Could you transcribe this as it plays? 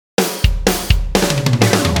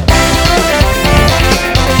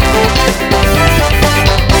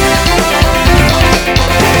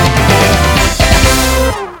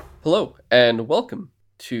and welcome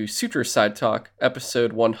to Sutro Sidetalk,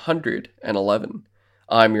 episode 111.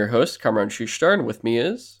 I'm your host, Kamran Shushtar, and with me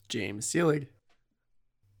is James Seelig.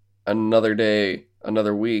 another day,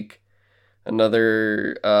 another week,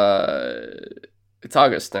 another, it's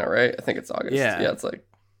August now, right? I think it's August. Yeah. It's like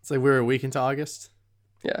we're a week into August.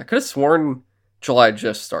 yeah, I could have sworn July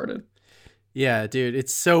just started. Yeah, dude,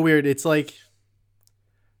 it's so weird. It's like,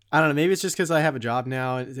 I don't know, maybe it's just because I have a job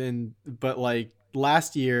now, but like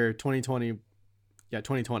last year, 2020,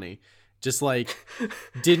 just like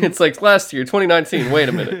didn't. It's like last year, 2019. Wait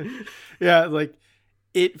a minute. Yeah, like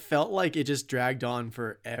it felt like it just dragged on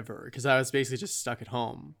forever because I was basically just stuck at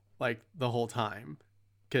home like the whole time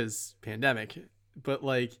because pandemic. But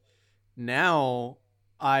like now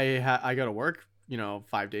I go to work,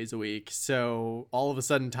 5 days a week, so all of a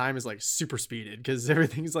sudden time is like super speeded because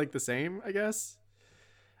everything's like the same, I guess.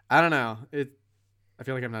 I don't know. I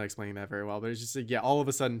feel like I'm not explaining that very well, but it's just like, yeah, all of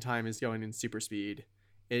a sudden time is going in super speed.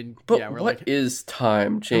 And But yeah, we're what like, is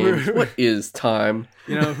time, James? What is time?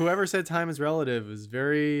 whoever said time is relative is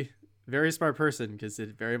very, very smart person because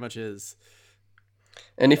it very much is.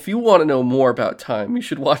 And if you want to know more about time, you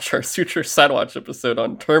should watch our Suture Sidewatch episode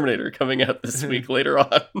on Terminator coming out this week later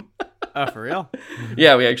on. Oh, for real?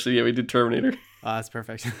 Yeah, we did Terminator. Oh, that's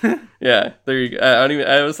perfect. Yeah, there you go.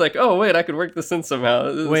 I was like, oh wait, I could work this in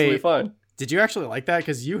somehow. This will be fine. Did you actually like that?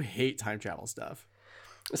 Because you hate time travel stuff.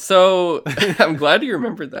 So I'm glad you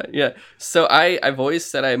remembered that. Yeah. So I've always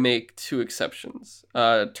said I make two exceptions: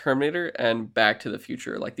 Terminator and Back to the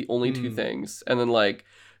Future, like the only two things. And then like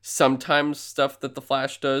sometimes stuff that the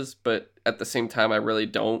Flash does, but at the same time I really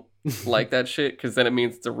don't like that shit because then it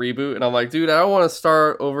means it's a reboot, and I'm like, dude, I don't want to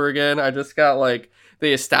start over again. I just got like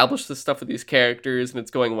they established this stuff with these characters and it's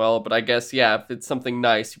going well, but I guess yeah, if it's something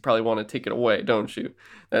nice, you probably want to take it away, don't you?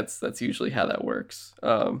 That's usually how that works.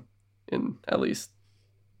 In at least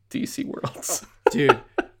DC worlds. Dude,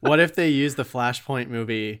 what if they use the Flashpoint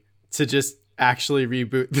movie to just actually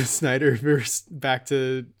reboot the Snyderverse back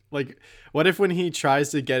to like, what if when he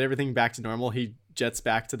tries to get everything back to normal, he jets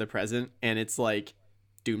back to the present and it's like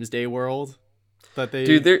Doomsday World that they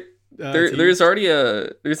there's already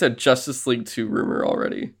a Justice League 2 rumor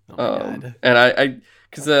already. Oh my God. And I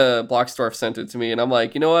because Blocksdorf sent it to me, and I'm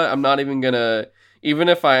like, you know what? I'm not even gonna. Even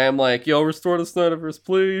if I am like, yo, restore the Snyderverse,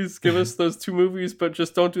 please give us those two movies, but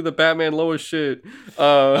just don't do the Batman Lois shit.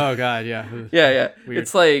 Oh God, yeah. Yeah. Weird.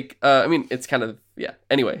 It's like, I mean, it's kind of, yeah.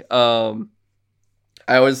 Anyway, I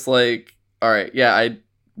was like, all right, yeah, I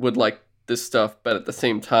would like this stuff, but at the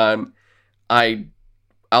same time,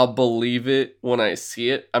 I'll believe it when I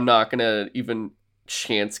see it. I'm not gonna even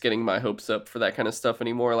chance getting my hopes up for that kind of stuff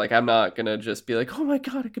anymore. Like, I'm not gonna just be like, oh my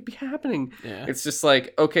God, it could be happening. Yeah. It's just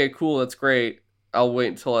like, okay, cool, that's great. I'll wait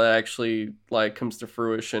until it actually like comes to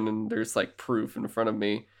fruition and there's like proof in front of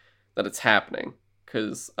me that it's happening.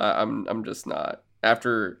 Because I'm just not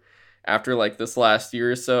after like this last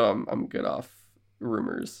year or so. I'm good off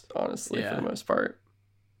rumors, honestly, for the most part.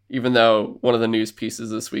 Even though one of the news pieces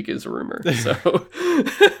this week is a rumor, so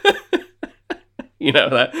you know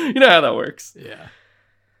how that works. Yeah.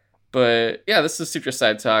 But yeah, this is Sutra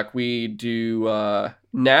Side Talk. We do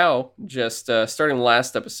now just starting the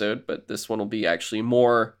last episode, but this one will be actually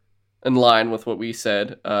more in line with what we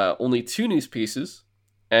said. Only two news pieces,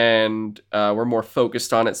 and we're more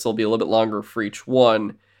focused on it, so it'll be a little bit longer for each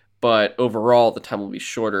one. But overall, the time will be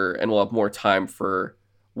shorter, and we'll have more time for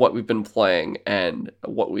what we've been playing and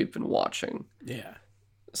what we've been watching. Yeah.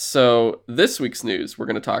 So this week's news we're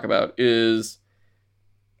going to talk about is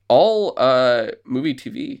all movie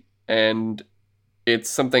TV. And it's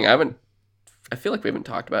something I feel like we haven't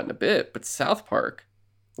talked about in a bit, but South Park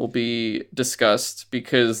will be discussed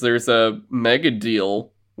because there's a mega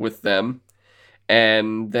deal with them.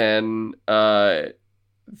 And then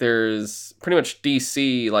there's pretty much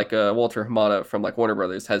DC, like Walter Hamada from like Warner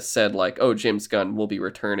Brothers has said like, oh, James Gunn will be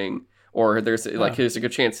returning, or there's a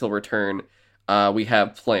good chance he'll return. We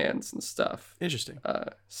have plans and stuff. Interesting.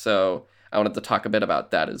 So I wanted to talk a bit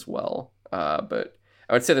about that as well. But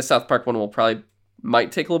I would say the South Park one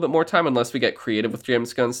might take a little bit more time unless we get creative with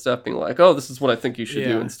James Gunn stuff, being like, oh, this is what I think you should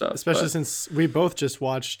do and stuff. Especially since we both just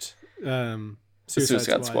watched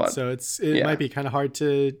Suicide Squad. So it might be kind of hard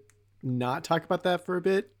to not talk about that for a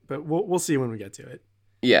bit, but we'll see when we get to it.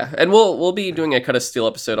 Yeah, and we'll be doing a Cut of Steel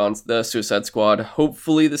episode on the Suicide Squad.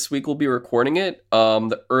 Hopefully this week we'll be recording it.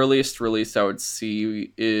 The earliest release I would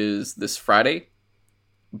see is this Friday.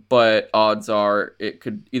 But odds are it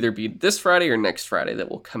could either be this Friday or next Friday that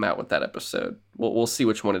we'll come out with that episode. We'll see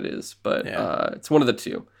which one it is, but it's one of the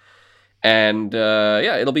two. And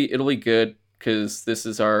it'll be good because this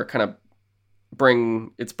is our kind of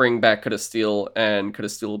bring back Could of Steel, and Could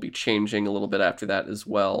of Steel will be changing a little bit after that as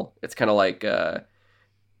well. It's kind of like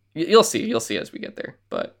you'll see as we get there,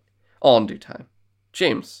 but all in due time.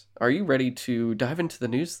 James, are you ready to dive into the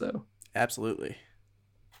news though? Absolutely.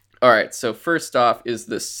 All right, so first off is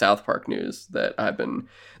this South Park news that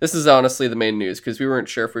this is honestly the main news because we weren't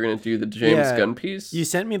sure if we were going to do the James Gunn piece. You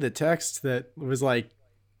sent me the text that was like,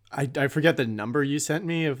 I forget the number you sent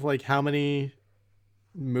me of like how many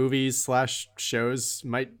movies / shows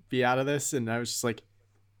might be out of this. And I was just like,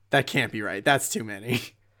 that can't be right. That's too many.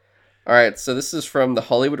 All right, so this is from The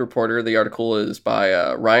Hollywood Reporter. The article is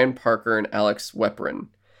by Ryan Parker and Alex Weprin.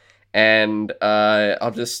 And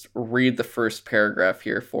I'll just read the first paragraph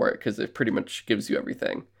here for it because it pretty much gives you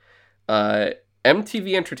everything.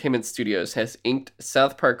 MTV Entertainment Studios has inked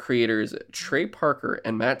South Park creators Trey Parker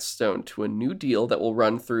and Matt Stone to a new deal that will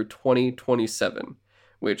run through 2027,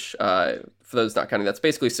 which, for those not counting, that's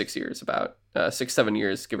basically 6 years, about 6-7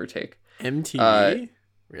 years, give or take. MTV?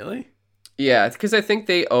 Really? Yeah, because I think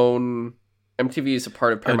they own... MTV is a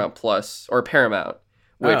part of Paramount Plus, or Paramount,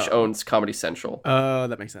 which owns Comedy Central. Oh,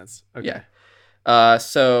 that makes sense. Okay. Yeah.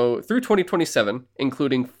 So through 2027,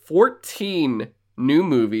 including 14 new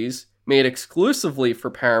movies made exclusively for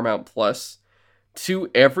Paramount Plus,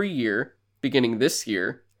 2 every year, beginning this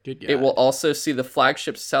year. Good God. It will also see the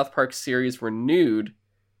flagship South Park series renewed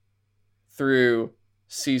through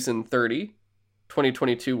season 30.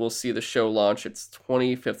 2022 will see the show launch its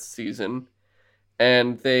 25th season.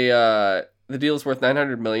 And the deal is worth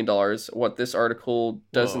 $900 million. What this article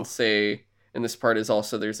doesn't say in this part is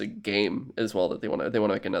also there's a game as well that they want to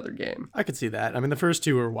make another game. I could see that. I mean, the first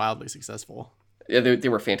 2 were wildly successful. Yeah, they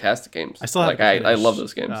were fantastic games. I still have I love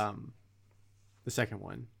those games. The second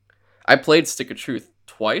one. I played Stick of Truth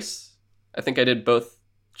twice. I think I did both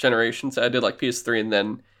generations. I did like PS3 and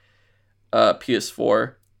then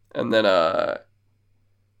PS4, and then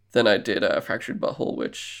I did Fractured Butthole,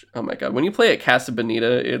 which, oh my god, when you play at Casa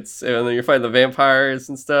Bonita, and then you're fighting the vampires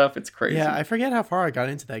and stuff, it's crazy. Yeah, I forget how far I got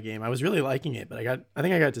into that game. I was really liking it, but I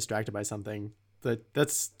think I got distracted by something.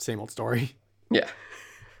 That's same old story. Yeah.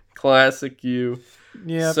 Classic you.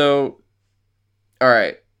 Yeah. So, all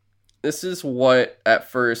right. This is what at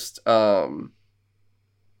first, the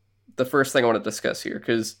first thing I want to discuss here,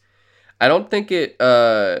 because I don't think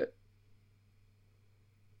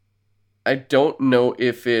I don't know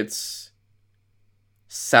if it's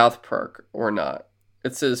South Park or not.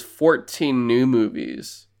 It says 14 new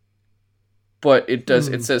movies, but it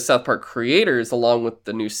says South Park creators along with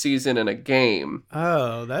the new season and a game.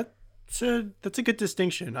 Oh, that's a good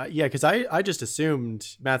distinction. Yeah, because I just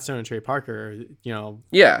assumed Matt Stone and Trey Parker,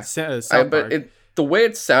 Yeah, South Park. But the way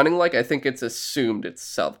it's sounding like, I think it's assumed it's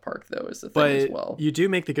South Park though, is the thing as well. You do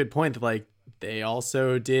make the good point that like they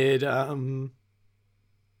also did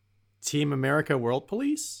Team America World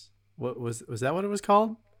Police. What was that what it was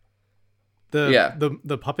called?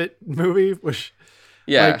 The puppet movie, which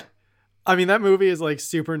like, I mean, that movie is like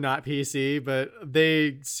super not PC, but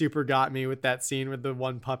they super got me with that scene where the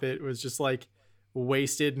one puppet was just like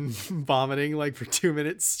wasted and vomiting like for 2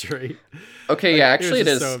 minutes straight. Okay, like, yeah, actually it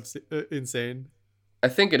is so insane. I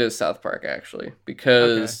think it is South Park actually,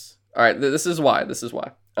 because all right, this is why.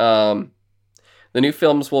 The new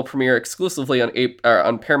films will premiere exclusively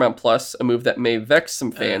on Paramount Plus, a move that may vex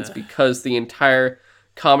some fans because the entire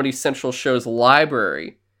Comedy Central show's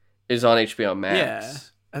library is on HBO Max. Yeah,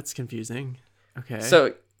 that's confusing. Okay.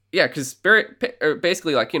 So, yeah, because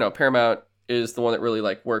basically, like, Paramount is the one that really,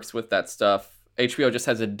 like, works with that stuff. HBO just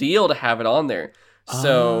has a deal to have it on there.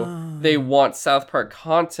 So they want South Park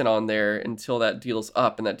content on there until that deal's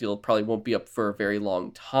up, and that deal probably won't be up for a very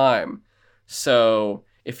long time. So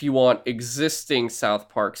if you want existing South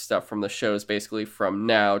Park stuff from the shows, basically from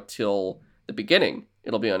now till the beginning,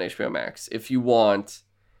 it'll be on HBO Max. If you want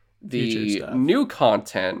the new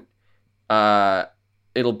content,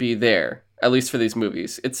 it'll be there, at least for these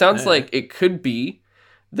movies. It sounds like it could be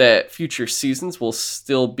that future seasons will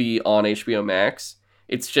still be on HBO Max.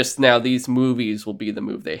 It's just now these movies will be the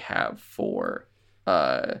move they have for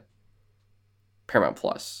Paramount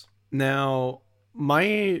Plus. Now,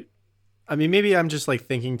 maybe I'm just like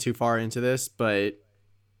thinking too far into this, but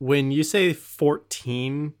when you say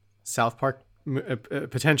 14 South Park,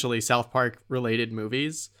 potentially South Park related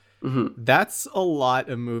movies, that's a lot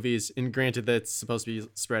of movies. And granted, that's supposed to be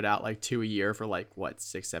spread out like 2 a year for like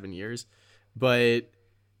 6-7 years, but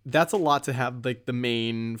that's a lot to have like the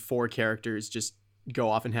main 4 characters just go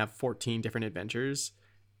off and have 14 different adventures.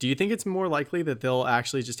 Do you think it's more likely that they'll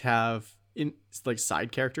actually just have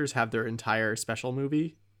side characters have their entire special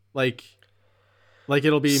movie? Like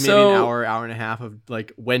it'll be maybe an hour and a half of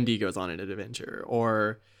like Wendy goes on an adventure,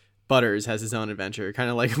 or Butters has his own adventure, kind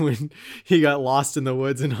of like when he got lost in the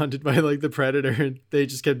woods and hunted by like the predator, and they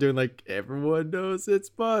just kept doing like, everyone knows it's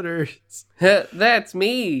Butters. That's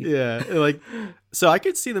me. Yeah, like, so I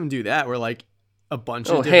could see them do that, where like a bunch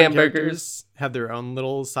of different hamburgers characters have their own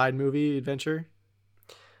little side movie adventure.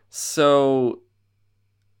 So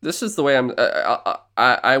this is the way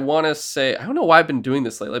I want to say, I don't know why I've been doing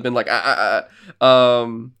this lately. I've been like,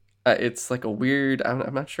 it's like a weird,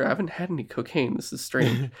 I'm not sure. I haven't had any cocaine. This is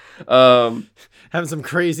strange. Having some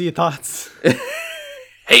crazy thoughts.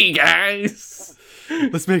 Hey guys,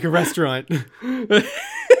 let's make a restaurant.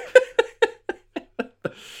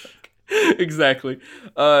 Exactly.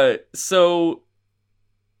 So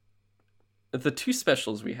the 2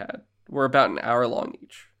 specials we had were about an hour long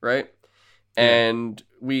each, right? Yeah. And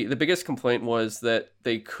the biggest complaint was that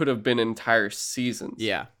they could have been entire seasons.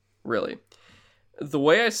 Yeah. Really. The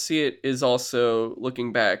way I see it is also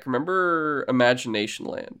looking back. Remember Imagination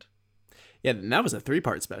Land? Yeah, and that was a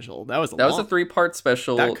 3-part special. That was a 3-part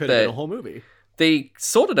special. That could have been a whole movie. They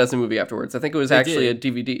sold it as a movie afterwards. I think it was actually a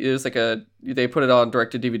DVD. It was like they put it on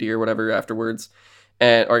direct to DVD or whatever afterwards.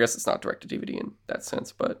 Or I guess it's not direct to DVD in that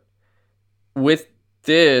sense. But with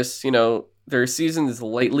this, their seasons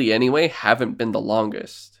lately anyway haven't been the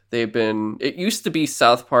longest. It used to be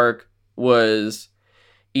South Park was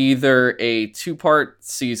either a 2-part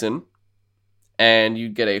season and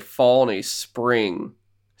you'd get a fall and a spring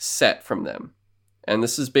set from them. And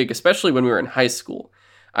this is big, especially when we were in high school.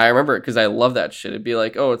 I remember it because I love that shit. It'd be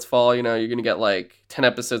like, oh, it's fall, you're going to get like 10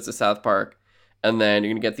 episodes of South Park, and then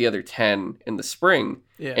you're going to get the other 10 in the spring.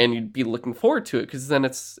 Yeah. And you'd be looking forward to it because then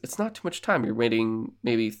it's not too much time. You're waiting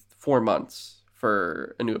maybe 4 months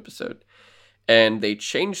for a new episode. And they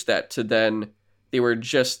changed that to then they were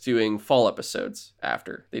just doing fall episodes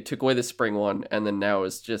after. They took away the spring one, and then now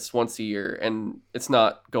it's just once a year. And it's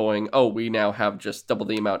not going, oh, we now have just double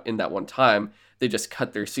the amount in that one time. They just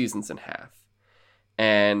cut their seasons in half.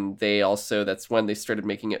 And they also, that's when they started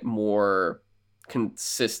making it more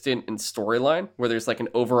consistent in storyline, where there's like an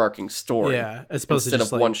overarching story. Yeah, as opposed instead to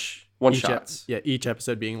just of like one shots. Each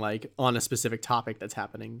episode being like on a specific topic that's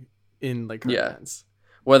happening in like current events.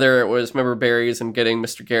 Whether it was member berries and getting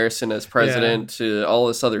Mr. Garrison as president to all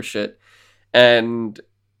this other shit. And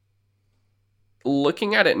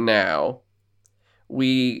looking at it now,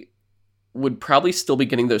 we would probably still be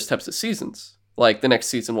getting those types of seasons. Like the next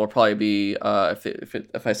season will probably be,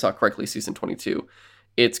 if I saw correctly, season 22.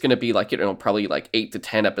 It's going to be like, probably like 8 to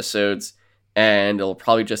 10 episodes, and it'll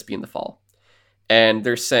probably just be in the fall. And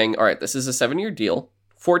they're saying, all right, this is a 7-year deal,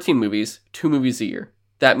 14 movies, 2 movies a year.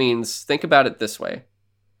 That means, think about it this way.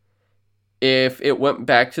 If it went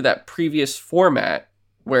back to that previous format,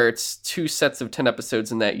 where it's 2 sets of 10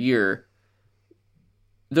 episodes in that year,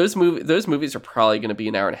 those movies are probably going to be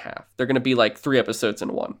an hour and a half. They're going to be like 3 episodes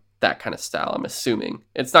in one. That kind of style, I'm assuming.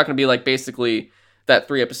 It's not going to be like basically that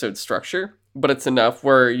 3-episode structure, but it's enough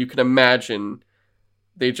where you can imagine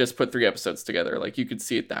they just put 3 episodes together. Like, you could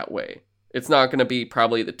see it that way. It's not going to be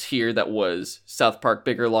probably the tier that was South Park,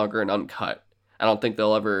 bigger, longer, and uncut. I don't think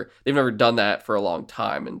they've never done that for a long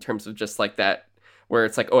time in terms of just like that, where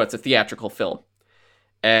it's like, oh, it's a theatrical film.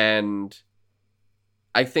 And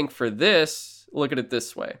I think for this, look at it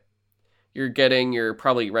this way. You're getting your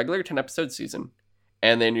probably regular 10-episode season,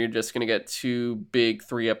 and then you're just going to get 2 big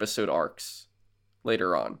 3-episode arcs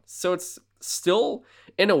later on. So it's still,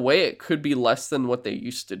 in a way, it could be less than what they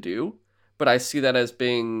used to do, but I see that as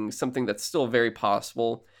being something that's still very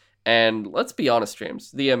possible. And let's be honest,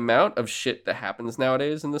 James, the amount of shit that happens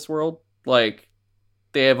nowadays in this world, like,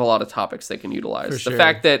 they have a lot of topics they can utilize. For sure. The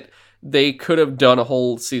fact that they could have done a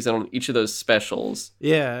whole season on each of those specials,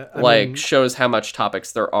 I mean, shows how much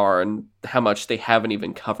topics there are and how much they haven't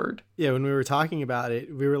even covered. Yeah, when we were talking about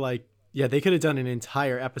it, we were like, yeah, they could have done an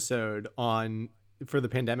entire episode for the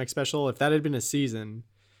pandemic special. If that had been a season,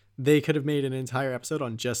 they could have made an entire episode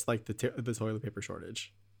on just like the toilet paper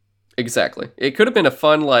shortage. Exactly. It could have been a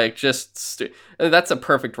fun, like, that's a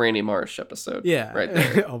perfect Randy Marsh episode. Yeah. Right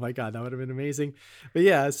there. Oh my God, that would have been amazing. But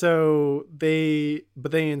yeah, so they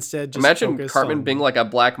instead just imagine Cartman being like a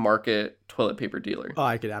black market toilet paper dealer. Oh,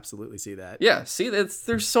 I could absolutely see that. Yeah. See,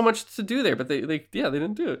 there's so much to do there, but they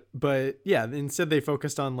didn't do it. But yeah, instead they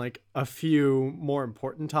focused on like a few more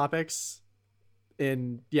important topics.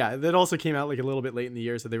 And yeah, that also came out like a little bit late in the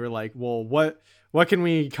year. So they were like, well, what can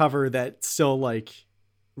we cover that's still like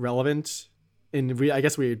relevant? And I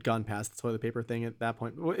guess we had gone past the toilet paper thing at that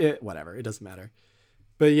point. Whatever, it doesn't matter.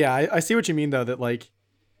 But yeah, I see what you mean though, that like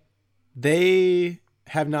they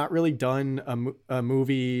have not really done a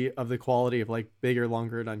movie of the quality of like bigger,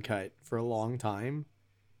 longer, and uncut for a long time.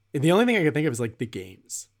 And the only thing I can think of is like the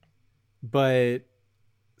games. But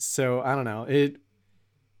So I don't know.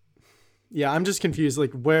 Yeah, I'm just confused.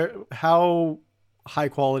 Like, how high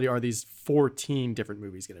quality are these 14 different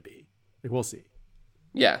movies going to be? Like, we'll see.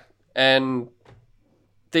 Yeah, and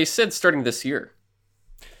they said starting this year.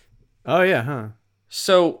 Oh yeah, huh?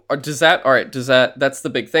 So does that? All right. Does that? That's the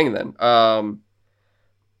big thing then.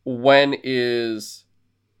 When is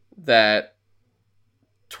that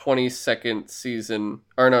 22nd season?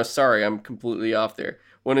 Or no, sorry, I'm completely off there.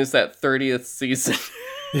 When is that 30th season?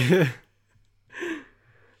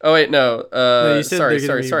 Oh wait, no. No, you said Sorry, they're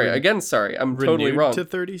gonna sorry. be Again, sorry. I'm totally wrong. to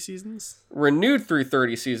 30 seasons. Renewed through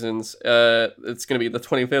 30 seasons. It's gonna be the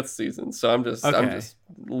 25th season. So I'm just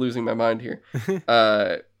losing my mind here.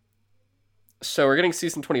 So we're getting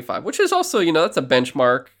season 25, which is also, that's a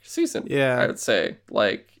benchmark season. Yeah, I would say,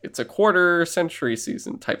 like, it's a quarter century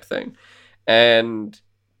season type thing, and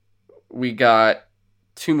we got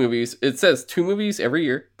 2 movies. It says 2 movies every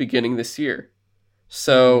year beginning this year.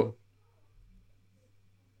 So.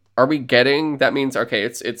 Are we getting, that means, okay,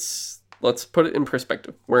 it's let's put it in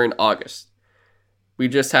perspective. We're in August. We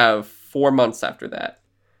just have 4 months after that.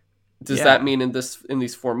 Does that mean in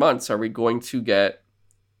these 4 months, are we going to get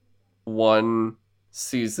 1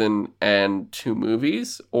 season and 2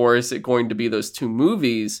 movies? Or is it going to be those 2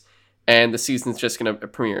 movies and the season's just going to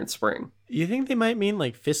premiere in spring? You think they might mean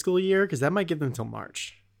like fiscal year? Because that might give them until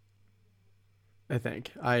March. I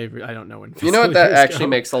think. I don't know when. You know what? That actually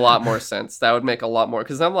makes a lot more sense. That would make a lot more,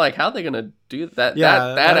 because I'm like, how are they gonna do that?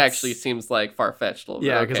 Yeah, that actually seems like far fetched a little bit.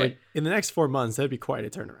 Yeah, because like in the next 4 months, that'd be quite a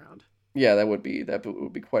turnaround. Yeah, that would be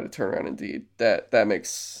quite a turnaround indeed. That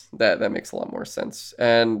makes a lot more sense.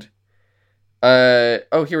 And here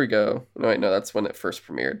we go. No wait, no, that's when it first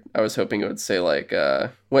premiered. I was hoping it would say like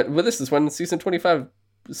this is when season 25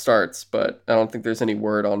 starts, but I don't think there's any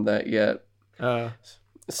word on that yet.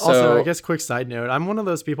 So, also, I guess quick side note, I'm one of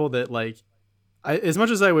those people that like, as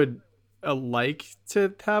much as I would like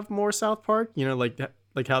to have more South Park, like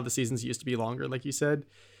how the seasons used to be longer, like you said,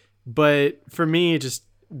 but for me, just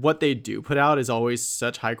what they do put out is always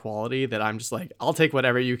such high quality that I'm just like, I'll take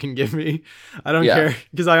whatever you can give me. I don't care,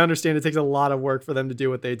 because I understand it takes a lot of work for them to do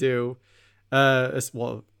what they do.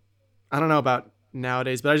 Well, I don't know about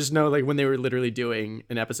nowadays, but I just know like when they were literally doing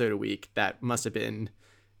an episode a week, that must have been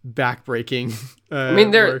backbreaking. I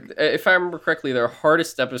mean, if I remember correctly, their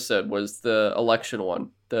hardest episode was the election one,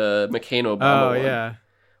 the McCain-Obama one. Yeah.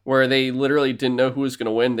 Where they literally didn't know who was going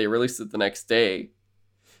to win. They released it the next day.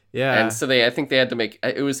 Yeah. And so I think they had to make,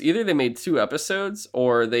 it was either they made 2 episodes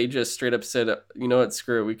or they just straight up said, you know what,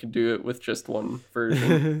 screw it, we could do it with just 1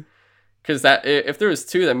 version. Because if there was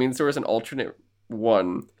 2, that means there was an alternate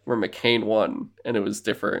one where McCain won and it was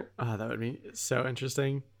different. Oh, that would be so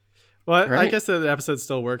interesting. Well, right. I guess the episode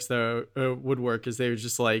still works though. Would work, because they were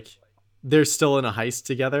just like, they're still in a heist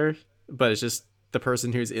together, but it's just the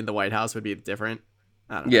person who's in the White House would be different.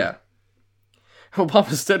 I don't know. Yeah.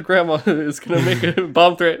 Obama's dead grandma is gonna make a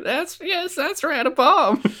bomb threat. That's right, a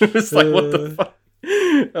bomb. It's like, what the fuck?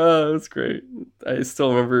 That's great. I still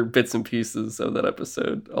remember bits and pieces of that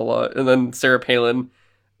episode a lot. And then Sarah Palin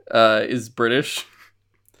is British.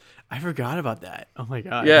 I forgot about that. Oh my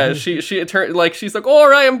god. Yeah, she's like, all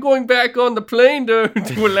right, I'm going back on the plane to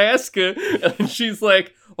Alaska, and she's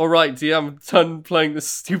like, all right, dear, I'm done playing this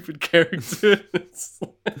stupid character.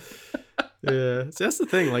 Yeah, so that's the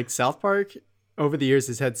thing. Like South Park over the years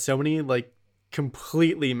has had so many like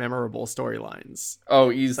completely memorable storylines. Oh,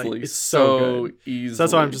 easily. Like, it's so good. Easily. So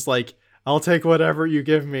that's why I'm just like, I'll take whatever you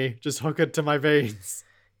give me. Just hook it to my veins.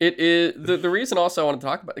 It is the reason also I want to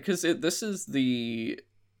talk about it, because this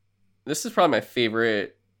is probably my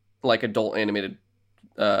favorite like adult animated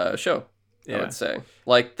show. Yeah. I would say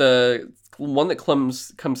like the one that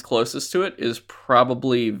comes closest to it is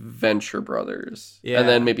probably Venture Brothers, and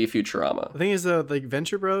then maybe Futurama. The thing is though, like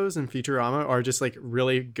Venture Bros and Futurama are just like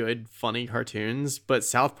really good, funny cartoons, but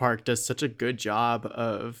South Park does such a good job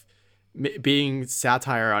of being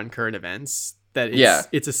satire on current events that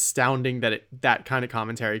it's astounding that that kind of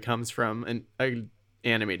commentary comes from an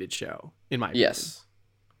animated show, in my opinion. Yes,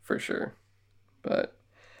 for sure. But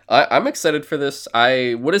I'm excited for this.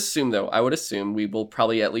 I would assume we will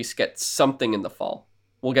probably at least get something in the fall.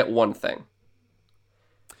 We'll get one thing.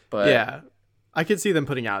 But yeah, I could see them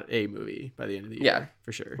putting out a movie by the end of the year,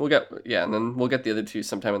 for sure. And then we'll get the other 2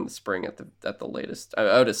 sometime in the spring at the latest.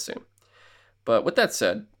 I would assume. But with that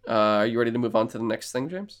said, are you ready to move on to the next thing,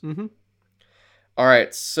 James? Mm-hmm. All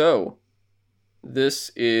right, so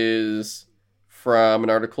this is from an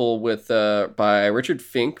article by Richard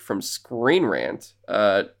Fink from Screen Rant.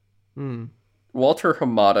 Walter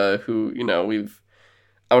Hamada, who,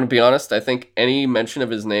 I want to be honest, I think any mention of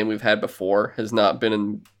his name we've had before has not been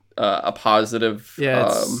in a positive. Yeah,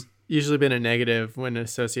 it's usually been a negative when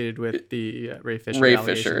associated with the Ray Fisher Ray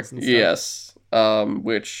allegations Fisher, and stuff. yes.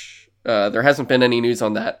 Which there hasn't been any news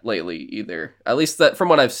on that lately either. At least that from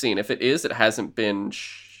what I've seen. If it is, it hasn't been.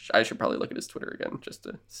 I should probably look at his Twitter again just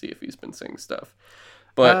to see if he's been saying stuff.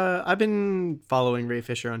 But I've been following Ray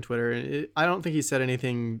Fisher on Twitter, and I don't think he said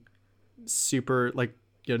anything super like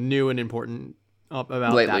new and important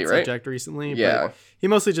about lately, that right? subject recently. Yeah. But he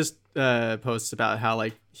mostly just posts about how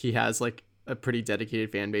like he has like a pretty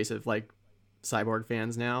dedicated fan base of like Cyborg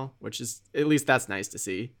fans now, which is at least that's nice to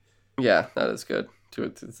see. Yeah, that is good.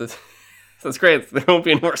 That's great. There won't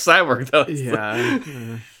be any more Cyborg though.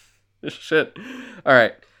 Yeah. Shit. All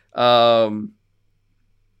right.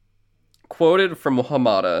 Quoted from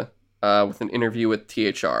Hamada with an interview with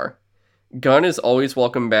THR. Gunn is always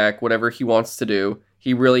welcome back, whatever he wants to do.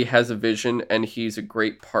 He really has a vision, and he's a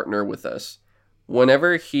great partner with us.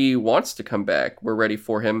 Whenever he wants to come back, we're ready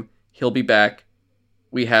for him. He'll be back.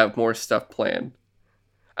 We have more stuff planned.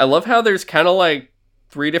 I love how there's kind of like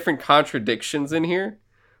 3 different contradictions in here,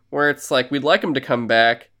 where it's like, we'd like him to come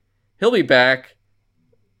back. He'll be back.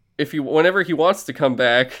 Whenever he wants to come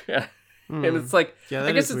back. And it's like, Yeah,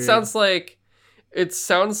 I guess it weird.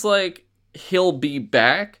 sounds like he'll be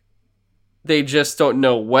back. They just don't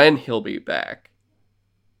know when he'll be back.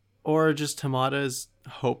 Or just Hamada's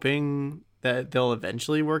hoping that they'll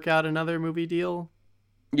eventually work out another movie deal.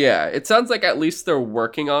 Yeah, it sounds like at least they're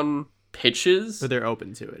working on pitches. Or they're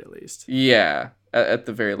open to it at least. Yeah, at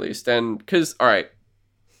the very least. And because, all right,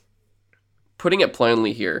 putting it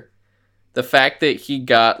plainly here, the fact that he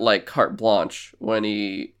got like carte blanche when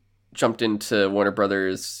he jumped into Warner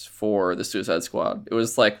Brothers for the Suicide Squad, it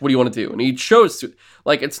was like, what do you want to do? And he chose to,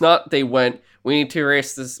 like, it's not they went, we need to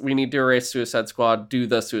erase Suicide Squad, do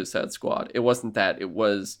the Suicide Squad. It wasn't that. It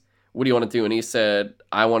was, what do you want to do? And he said,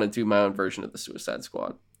 I want to do my own version of the Suicide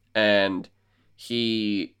Squad. And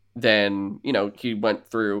he then, he went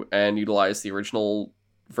through and utilized the original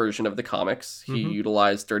version of the comics. He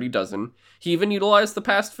utilized Dirty Dozen. He even utilized the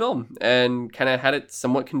past film and kind of had it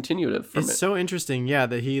somewhat continuative from it. It's so interesting, yeah,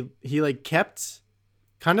 that he like kept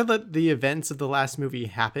kind of the events of the last movie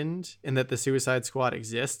happened, and that the Suicide Squad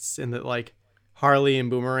exists, and that like Harley and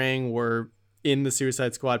Boomerang were in the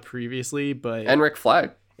Suicide Squad previously, but and Rick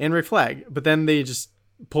Flag. But then they just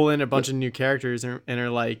pull in a bunch of new characters and are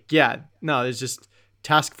like, yeah, no, it's just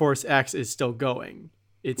Task Force X is still going.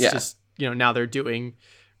 It's just now they're doing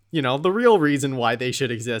the real reason why they should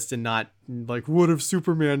exist, and not like, what if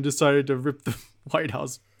Superman decided to rip the White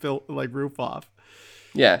House roof off?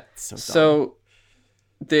 Yeah. So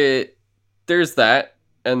there's that.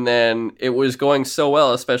 And then it was going so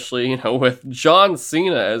well, especially, with John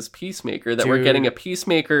Cena as Peacemaker, that we're getting a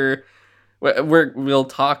Peacemaker. We'll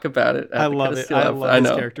talk about it. I love it. I love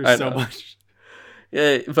his character so much.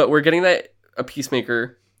 Yeah, but we're getting a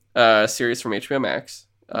Peacemaker series from HBO Max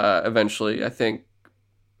eventually. I think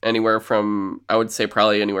I would say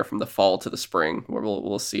probably anywhere from the fall to the spring, where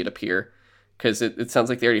we'll see it appear, because it sounds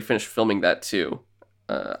like they already finished filming that too.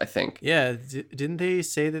 I think. Yeah, didn't they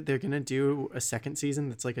say that they're gonna do a second season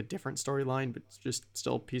that's like a different storyline, but just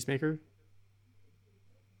still Peacemaker?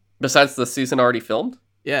 Besides the season already filmed?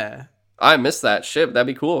 Yeah. I missed that. Shit,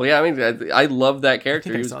 that'd be cool. Yeah, I mean, I love that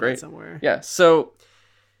character. He was great. Somewhere. Yeah, so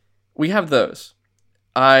we have those.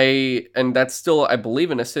 And that's still, I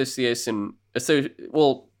believe, an association.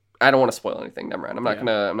 Well, I don't want to spoil anything. Never mind.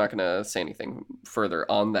 I'm not gonna say anything further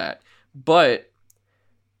on that. But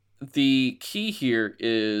the key here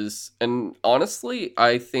is, and honestly,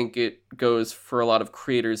 I think it goes for a lot of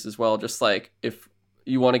creators as well. Just like, if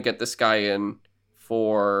you want to get this guy in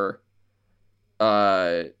for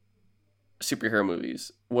superhero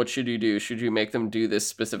movies, what should you do? Should you make them do this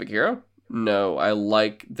specific hero? No, I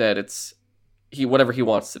like that it's whatever he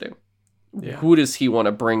wants to do. Yeah. Who does he want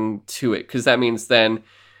to bring to it? Because that means then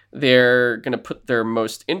they're going to put their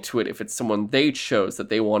most into it if it's someone they chose that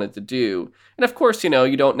they wanted to do. And of course, you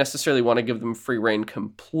don't necessarily want to give them free reign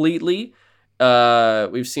completely.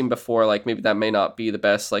 We've seen before, like, maybe that may not be the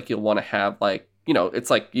best. Like, you'll want to have, like, it's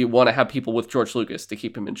like you want to have people with George Lucas to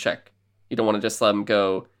keep him in check. You don't want to just let him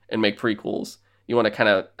go and make prequels. You want to kind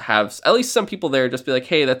of have at least some people there just be like,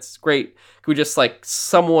 hey, that's great. Can we just, like,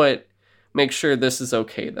 somewhat make sure this is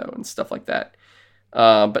okay, though, and stuff like that.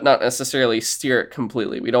 But not necessarily steer it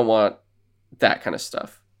completely. We don't want that kind of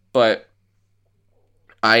stuff. But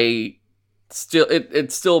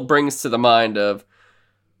it still brings to the mind of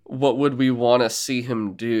what would we want to see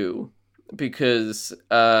him do? Because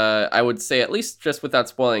I would say, at least just without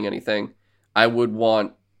spoiling anything, I would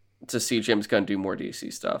want to see James Gunn do more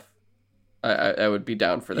DC stuff. I would be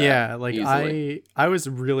down for that. Yeah, like easily. I was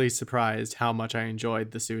really surprised how much I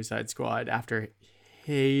enjoyed the Suicide Squad after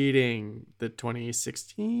hating the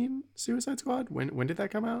 2016 Suicide Squad. When did that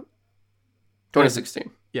come out? 2016.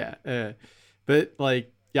 Yeah, but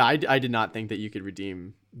like, yeah, I did not think that you could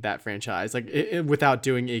redeem that franchise like without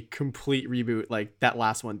doing a complete reboot. Like that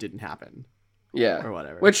last one didn't happen. Yeah, or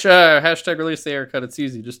whatever. Which hashtag release the haircut. It's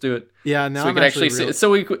easy. Just do it. Yeah, now so we I'm can actually see it. So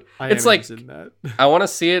we could. It's like I want to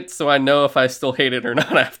see it so I know if I still hate it or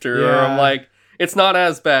not after, or I'm like it's not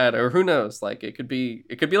as bad, or who knows? Like it could be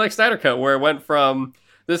like Snyder Cut where it went from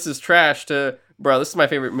this is trash to bro, this is my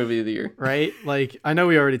favorite movie of the year. Right? Like I know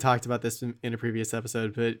we already talked about this in a previous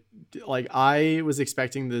episode, but like I was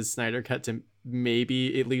expecting the Snyder Cut to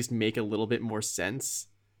maybe at least make a little bit more sense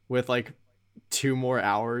with like 2 more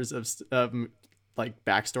hours of like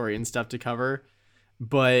backstory and stuff to cover,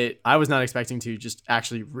 but I was not expecting to just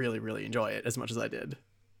actually really, really enjoy it as much as I did.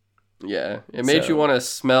 Yeah, it made you want to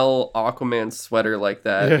smell Aquaman's sweater like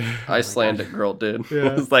that Icelandic girl did. Yeah.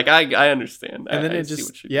 It was like, I understand. And then it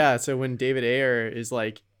just, so when David Ayer is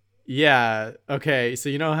like, yeah, okay, so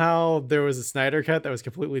you know how there was a Snyder Cut that was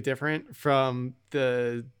completely different from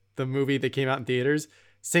the movie that came out in theaters?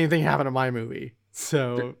 Same thing happened to my movie.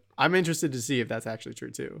 So I'm interested to see if that's actually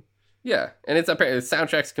true too. Yeah, and it's apparently the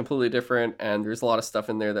soundtrack's completely different, and there's a lot of stuff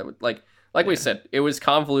in there that would like we said, it was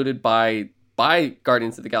convoluted by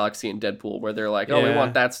Guardians of the Galaxy and Deadpool, where they're like, oh, we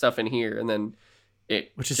want that stuff in here, and then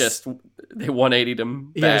which is just they 180'd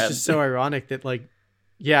them. Yeah, it's just so ironic that like,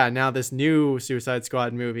 yeah, now this new Suicide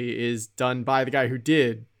Squad movie is done by the guy who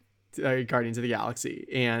did Guardians of the Galaxy,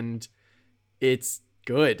 and it's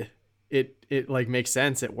good. It like makes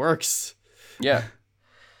sense. It works. Yeah.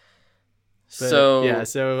 But,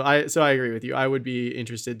 so I agree with you. I would be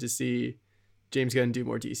interested to see James Gunn do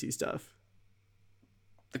more DC stuff.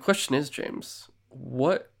 The question is, James,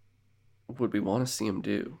 what would we want to see him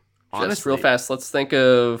do? Honestly, just real fast, let's think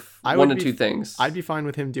of one to two things. I'd be fine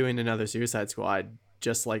with him doing another Suicide Squad,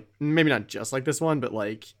 just like, maybe not just like this one, but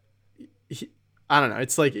like, I don't know.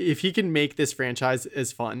 It's like, if he can make this franchise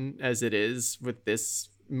as fun as it is with this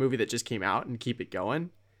movie that just came out and keep it going,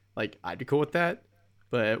 like, I'd be cool with that.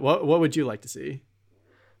 But what would you like to see?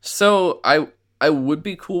 So I would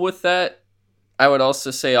be cool with that. I would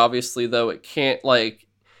also say, obviously, though, it can't, like,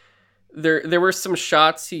 there were some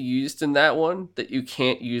shots he used in that one that you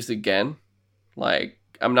can't use again. Like,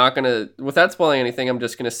 I'm not going to, without spoiling anything, I'm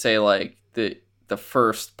just going to say, like, the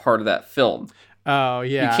first part of that film. Oh,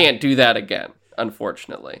 yeah. You can't do that again,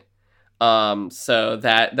 unfortunately. So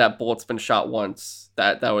that bullet's been shot once.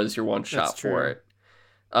 That was your one shot for it.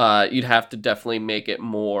 You'd have to definitely make it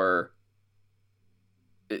more.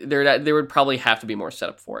 There would probably have to be more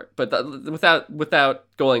setup for it, but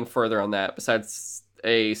without going further on that, besides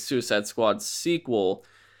a Suicide Squad sequel.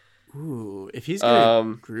 Ooh, if he's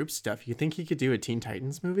gonna group stuff, you think he could do a Teen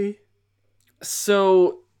Titans movie?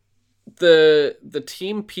 So, the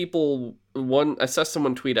team people, I saw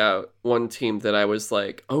someone tweet out one team that I was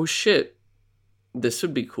like, oh shit, this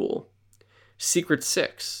would be cool. Secret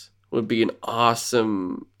Six would be an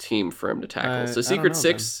awesome team for him to tackle. So Secret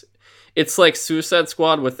Six, it's like Suicide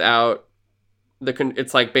Squad without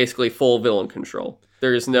it's like basically full villain control.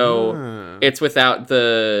 There's no, it's without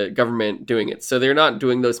the government doing it. So they're not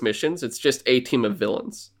doing those missions. It's just a team of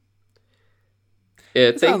villains.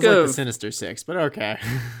 It sounds like the Sinister Six, but okay.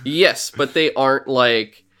 Yes, but they aren't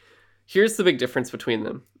like, here's the big difference between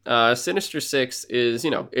them. Sinister Six is,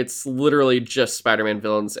 it's literally just Spider-Man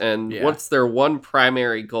villains, and what's their one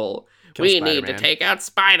primary goal? Kill we Spider-Man. need to take out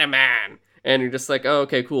Spider-Man. And you're just like, oh,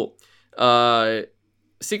 okay, cool.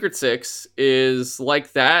 Secret Six is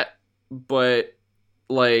like that, but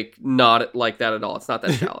like not like that at all. It's not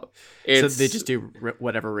that shallow. So they just do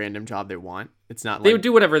whatever random job they want. It's not like they would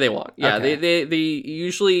do whatever they want. Yeah, okay. they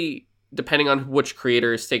usually, depending on which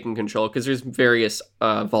creator is taking control, because there's various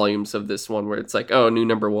volumes of this one where it's like, oh, new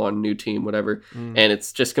number one, new team, whatever, and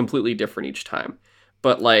it's just completely different each time.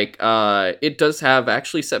 But like, it does have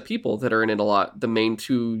actually set people that are in it a lot. The main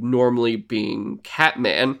two normally being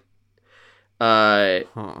Catman.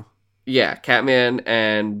 Yeah, Catman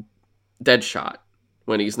and Deadshot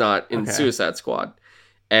when he's not in Suicide Squad.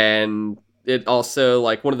 And it also,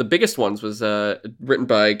 like, one of the biggest ones was written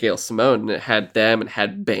by Gail Simone, and it had them and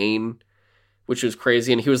had Bane, which was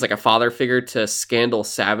crazy. And he was like a father figure to Scandal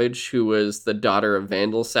Savage, who was the daughter of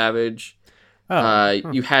Vandal Savage.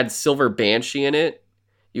 You had Silver Banshee in it.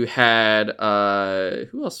 You had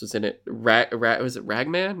who else was in it? Was it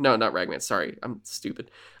Ragman? No, not Ragman. Sorry, I'm stupid.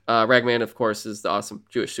 Ragman, of course, is the awesome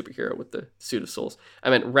Jewish superhero with the suit of souls. I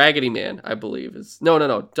meant Raggedy Man, I believe is no.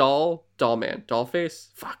 Doll Man, Dollface.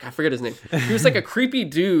 Fuck, I forget his name. He was like a creepy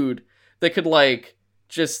dude they could like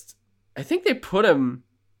just. I think they put him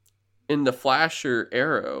in the Flash or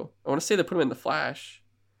Arrow. I want to say they put him in the Flash.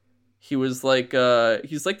 He was like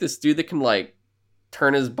he's like this dude that can like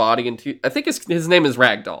turn his body into. I think his name is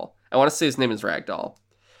Ragdoll. I want to say his name is Ragdoll.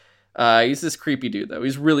 He's this creepy dude though.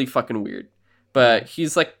 He's really fucking weird, but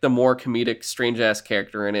he's like the more comedic, strange ass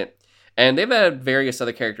character in it. And they've had various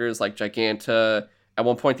other characters like Giganta. At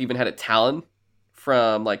one point, they even had a Talon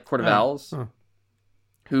from like Court of Owls,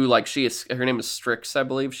 who like her name is Strix, I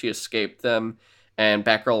believe. She escaped them, and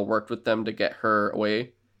Batgirl worked with them to get her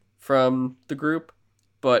away from the group.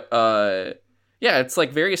 But yeah, it's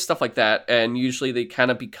like various stuff like that, and usually they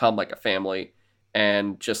kind of become like a family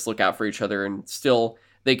and just look out for each other. And still,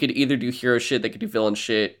 they could either do hero shit, they could do villain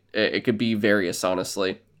shit. It could be various,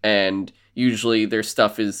 honestly. And usually their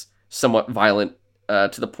stuff is somewhat violent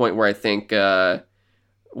to the point where I think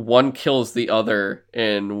one kills the other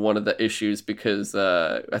in one of the issues because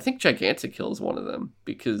I think Giganta kills one of them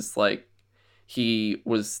because like he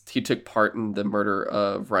took part in the murder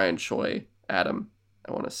of Ryan Choi, Adam,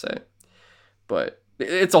 I want to say. But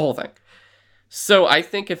it's a whole thing. So I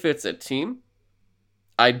think if it's a team,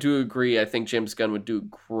 I do agree. I think James Gunn would do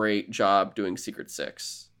a great job doing Secret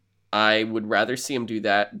Six. I would rather see him do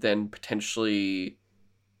that than potentially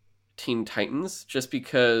Teen Titans, just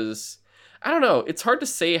because I don't know. It's hard to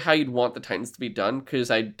say how you'd want the Titans to be done because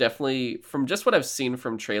I definitely, from just what I've seen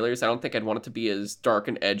from trailers, I don't think I'd want it to be as dark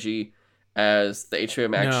and edgy as the HBO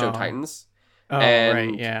Max show Titans. Oh,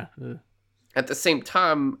 right, yeah. At the same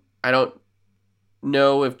time, I don't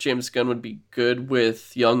know if James Gunn would be good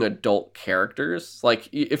with young adult characters. Like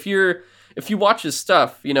if you watch his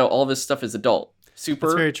stuff, you know all of his stuff is adult.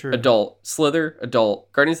 Super adult, Slither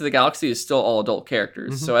adult, Guardians of the Galaxy is still all adult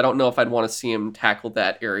characters. Mm-hmm. So I don't know if I'd want to see him tackle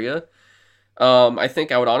that area. I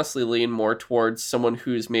think I would honestly lean more towards someone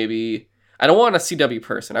who's maybe, I don't want a CW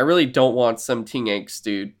person. I really don't want some Teen Angst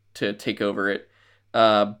dude to take over it.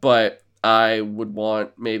 But I would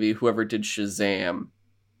want maybe whoever did Shazam,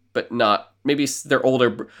 but not maybe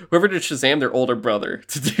whoever did Shazam, their older brother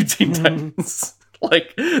to do Teen Titans.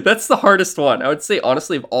 Like, that's the hardest one. I would say,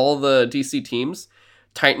 honestly, of all the DC teams,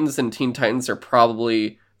 Titans and Teen Titans are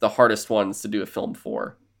probably the hardest ones to do a film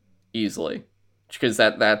for, easily. Because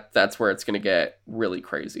that's where it's going to get really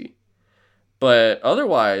crazy. But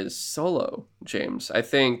otherwise, solo, James. I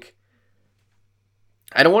think...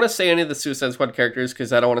 I don't want to say any of the Suicide Squad characters,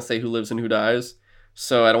 because I don't want to say who lives and who dies.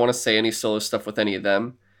 So I don't want to say any solo stuff with any of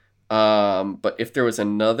them. But if there was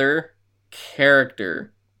another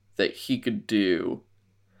character that he could do,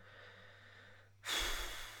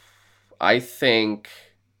 I think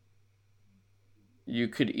you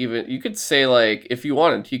could say, like, if you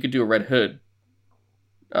wanted, he could do a Red Hood,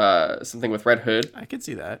 something with Red Hood. I could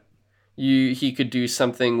see that. He could do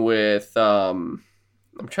something with I'm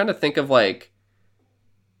trying to think of like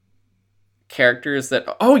characters that,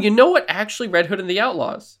 oh, you know what, actually Red Hood and the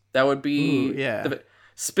Outlaws, that would be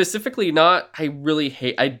specifically not, I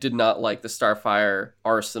did not like the Starfire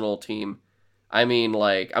Arsenal team. I mean,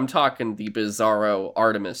 like, I'm talking the Bizarro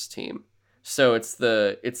Artemis team. So it's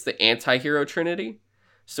the anti-hero trinity.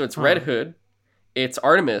 So it's Red Hood, it's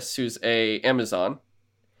Artemis, who's a Amazon,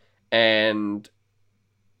 and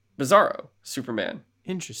Bizarro, Superman.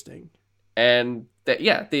 Interesting. And that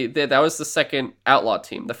was the second Outlaw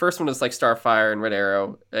team. The first one was like Starfire and Red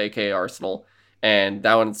Arrow, aka Arsenal. And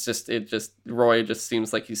that one's Roy just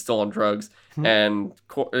seems like he's still on drugs. And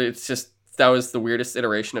it's just, that was the weirdest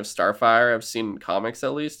iteration of Starfire I've seen in comics,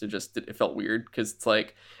 at least. It felt weird because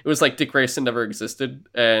it was like Dick Grayson never existed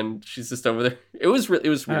and she's just over there. It was weird.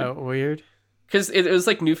 Oh, weird. Because it was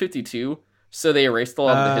like New 52, so they erased a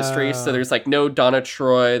lot of the history. So there's like no Donna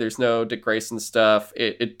Troy, there's no Dick Grayson stuff.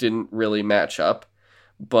 It didn't really match up.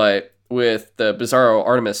 But with the Bizarro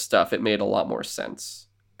Artemis stuff, it made a lot more sense.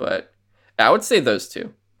 But I would say those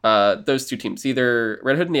two teams, either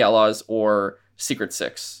Red Hood and the Outlaws or Secret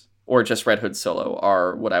Six, or just Red Hood solo,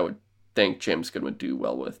 are what I would think James Gunn would do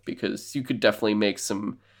well with, because you could definitely make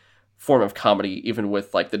some form of comedy even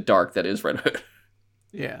with like the dark that is Red Hood.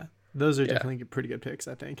 Yeah, those are definitely pretty good picks,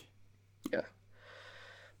 I think. Yeah.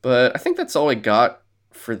 But I think that's all I got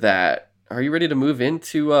for that. Are you ready to move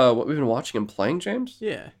into what we've been watching and playing, James?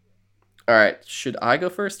 Yeah. All right. Should I go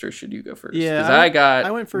first or should you go first? Yeah,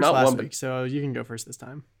 I went first last week, so you can go first this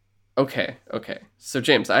time. Okay. So,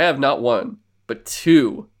 James, I have not one, but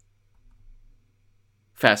two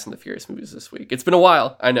Fast and the Furious movies this week. It's been a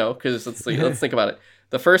while, I know, because let's think about it.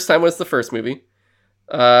 The first time was the first movie.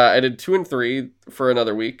 I did 2 and 3 for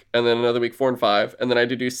another week, and then another week 4 and 5, and then I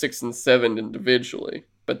did do 6 and 7 individually.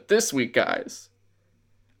 But this week, guys,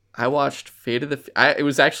 I watched it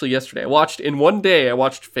was actually yesterday. In one day, I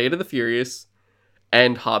watched Fate of the Furious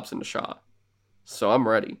and Hobbs and Shaw. So I'm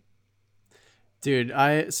ready. Dude,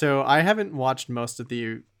 I haven't watched most of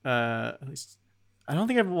the at least I don't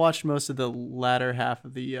think I've watched most of the latter half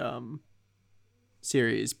of the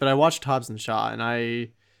series, but I watched Hobbs and Shaw, and I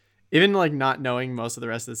even like not knowing most of the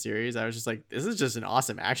rest of the series, I was just like, this is just an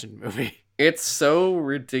awesome action movie. It's so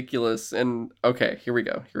ridiculous. And okay, here we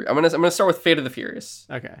go. I'm gonna start with Fate of the Furious.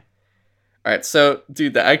 Okay. All right, so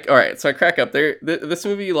dude, all right, so I crack up there. This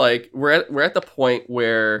movie, like, we're at the point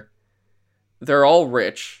where they're all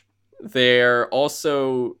rich. They're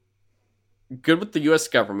also good with the U.S.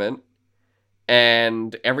 government,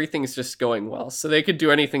 and everything's just going well. So they could do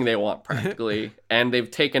anything they want practically, and they've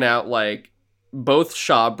taken out like both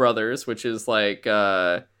Shaw brothers, which is like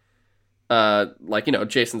Jason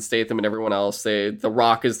Statham and everyone else. The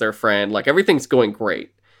Rock is their friend. Like, everything's going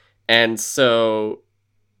great, and so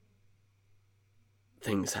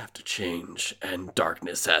things have to change, and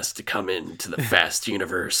darkness has to come into the Fast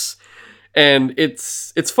universe. And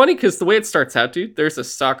it's funny because the way it starts out, dude, there's a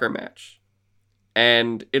soccer match,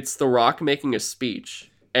 and it's The Rock making a speech,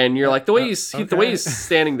 and you're like, the way he's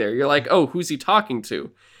standing there, you're like, oh, who's he talking to?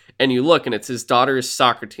 And you look, and it's his daughter's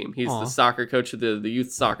soccer team. He's the soccer coach of the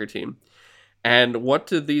youth soccer team. And what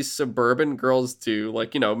do these suburban girls do?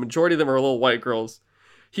 Like, majority of them are little white girls.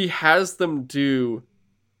 He has them do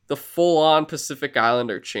the full-on Pacific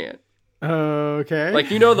Islander chant. Okay. Like,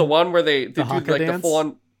 the one where they do like dance? the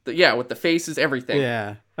full-on, with the faces, everything.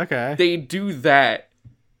 Yeah. Okay. They do that,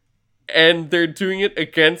 and they're doing it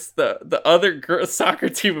against the other soccer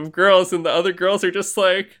team of girls, and the other girls are just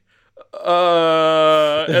like,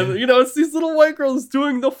 and it's these little white girls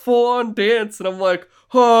doing the full-on dance, and I'm like,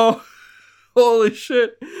 oh, holy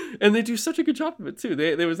shit. And they do such a good job of it too.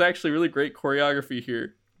 There was actually really great choreography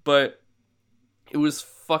here, but it was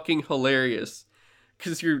fucking hilarious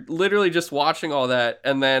because you're literally just watching all that,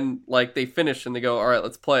 and then like they finish and they go, all right,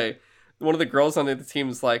 let's play. One of the girls on the team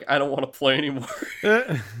is like, I don't want to play anymore.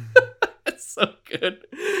 It's so good.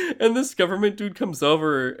 And this government dude comes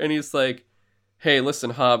over and he's like, hey,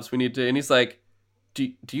 listen, Hobbs, we need to, and he's like,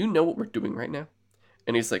 do you know what we're doing right now?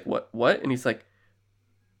 And he's like, what? And he's like,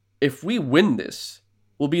 if we win this,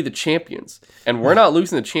 we'll be the champions, and we're not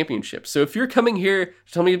losing the championship. So if you're coming here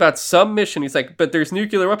to tell me about some mission, he's like, but there's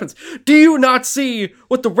nuclear weapons. Do you not see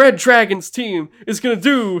what the Red Dragons team is going to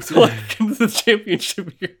do to like into the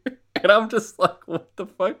championship here? And I'm just like, what the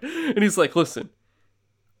fuck? And he's like, listen,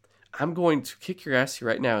 I'm going to kick your ass here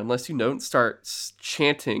right now unless you don't start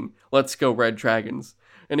chanting, let's go Red Dragons.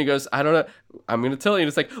 And he goes, I don't know. I'm going to tell you. And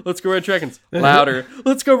it's like, let's go Red Dragons. Louder.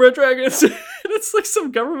 Let's go Red Dragons. And it's like some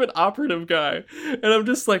government operative guy. And I'm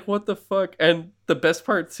just like, what the fuck? And the best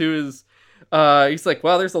part too is he's like,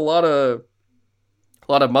 wow, there's a lot of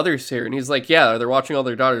mothers here. And he's like, yeah, they're watching all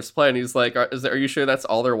their daughters play. And he's like, are you sure that's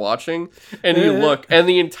all they're watching? And you look, and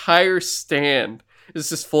the entire stand is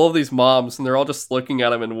just full of these moms, and they're all just looking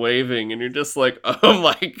at him and waving. And you're just like, oh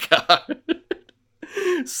my God.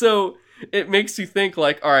 So it makes you think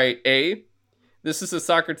like, all right, A, this is a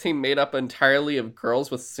soccer team made up entirely of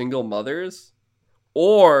girls with single mothers,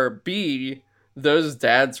 or B, those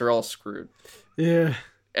dads are all screwed. Yeah.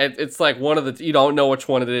 It's like one of the, you don't know which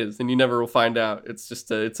one it is, and you never will find out. It's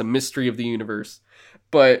just it's a mystery of the universe.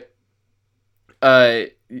 But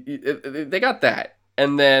they got that.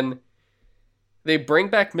 And then they bring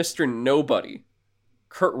back Mr. Nobody,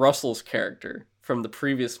 Kurt Russell's character from the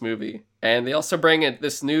previous movie. And they also bring in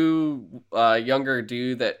this new younger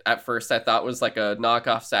dude that at first I thought was like a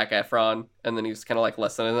knockoff Zac Efron. And then he's kind of like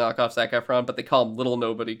less than a knockoff Zac Efron. But they call him Little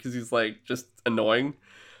Nobody because he's like just annoying.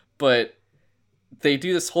 But they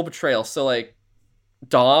do this whole betrayal. So like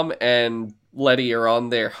Dom and Letty are on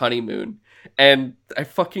their honeymoon. And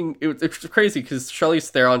it's crazy because Charlize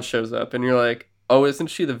Theron shows up. And you're like, oh, isn't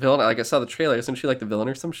she the villain? Like I saw the trailer. Isn't she like the villain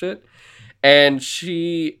or some shit? And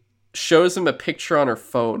she shows him a picture on her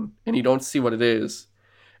phone, and you don't see what it is,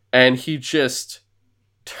 and he just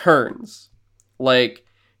turns. Like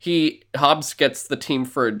Hobbs gets the team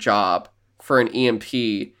for a job for an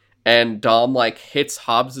EMP, and Dom like hits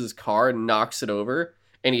Hobbs's car and knocks it over,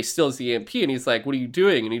 and he steals the EMP, and he's like, what are you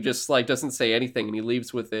doing? And he just like doesn't say anything, and he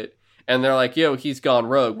leaves with it. And they're like, yo, he's gone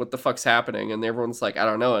rogue, what the fuck's happening? And everyone's like, I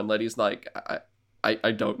don't know. And Letty's like,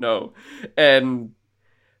 I don't know. And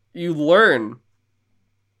you learn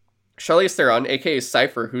Charlize Theron, aka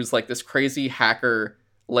Cypher, who's like this crazy hacker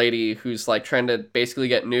lady who's like trying to basically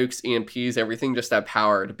get nukes, EMPs, everything, just have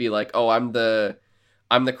power to be like, oh, I'm the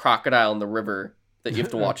crocodile in the river that you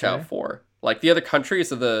have to watch out for. Like the other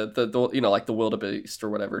countries are the like the wildebeest or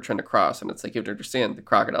whatever trying to cross, and it's like you have to understand the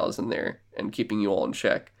crocodile is in there and keeping you all in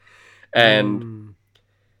check. And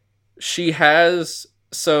she has,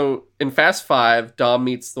 so in Fast 5, Dom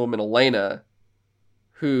meets the woman Elena,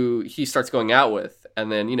 who he starts going out with,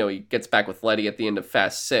 and then, you know, he gets back with Letty at the end of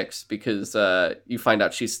Fast 6 because you find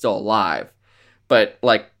out she's still alive. But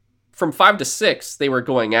like from 5 to 6, they were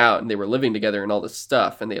going out and they were living together and all this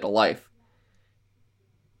stuff, and they had a life.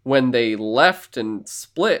 When they left and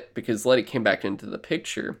split because Letty came back into the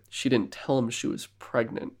picture, she didn't tell him she was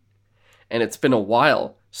pregnant, and it's been a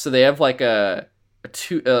while. So they have like a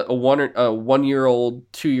 1 year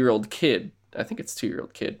old, 2 year old kid. I think it's 2 year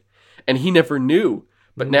old kid, and he never knew.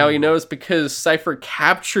 But now he knows because Cypher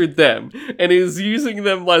captured them and is using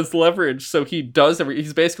them as leverage. So he does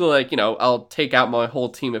he's basically like, you know, I'll take out my whole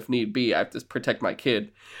team if need be. I have to protect my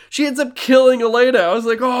kid. She ends up killing Elena. I was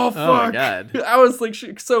like, oh, fuck. Oh, my God. I was like,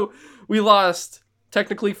 so we lost,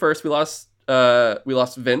 technically first, we lost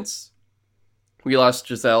Vince. We lost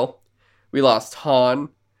Giselle. We lost Han.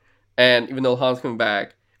 And even though Han's coming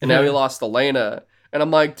back. And now we lost Elena. And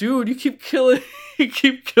I'm like, dude, you keep killing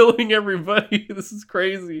everybody. This is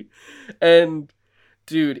crazy. And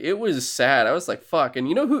dude, it was sad. I was like, fuck. And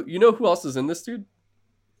you know who else is in this, dude?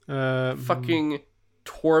 Fucking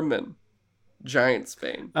Tormund, Giant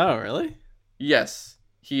Spain. Oh, really? Yes,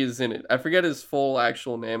 he is in it. I forget his full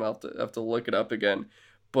actual name. I'll have to look it up again.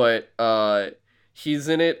 But he's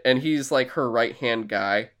in it, and he's like her right-hand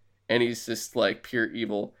guy, and he's just like pure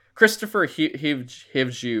evil. Christopher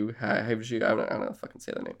Hivju, I don't know if I can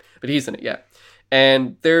say that name, but he's in it, yeah.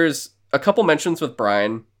 And there's a couple mentions with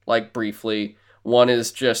Brian, like briefly. One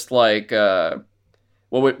is just like, Brian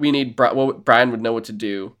would know what to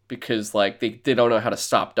do because like they don't know how to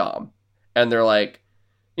stop Dom, and they're like,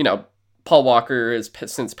 you know, Paul Walker has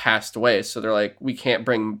since passed away, so they're like, we can't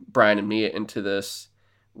bring Brian and Mia into this.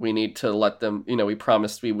 We need to let them, you know, we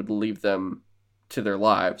promised we would leave them to their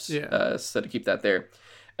lives, so to keep that there.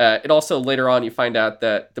 It also, later on, you find out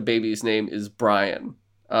that the baby's name is Brian.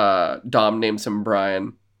 Dom names him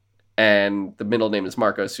Brian, and the middle name is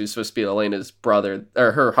Marcos, who's supposed to be Elena's brother,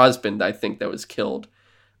 or her husband, I think, that was killed.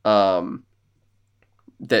 That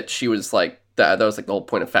she was like, that was like the whole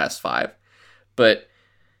point of Fast 5. But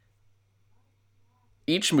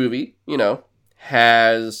each movie, you know,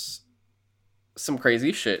 has some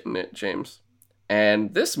crazy shit in it, James.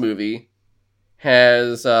 And this movie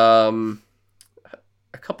has a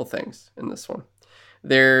couple things in this one.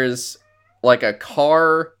 There's like a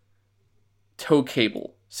car tow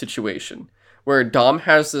cable situation where Dom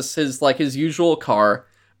has his usual car,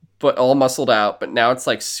 but all muscled out, but now it's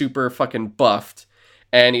like super fucking buffed,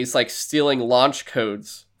 and he's like stealing launch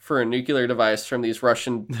codes for a nuclear device from these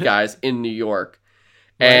Russian guys in New York.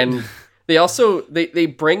 Right. And they also they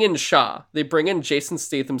bring in Shaw. They bring in Jason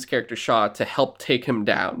Statham's character Shaw to help take him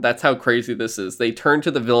down. That's how crazy this is. They turn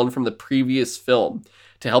to the villain from the previous film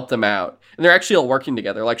to help them out. And they're actually all working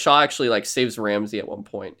together. Like Shaw actually like saves Ramsey at one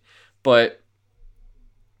point. But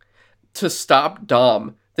to stop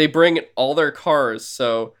Dom, they bring in all their cars.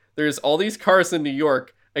 So there's all these cars in New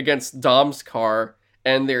York against Dom's car,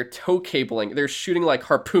 and they're tow cabling. They're shooting like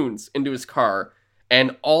harpoons into his car.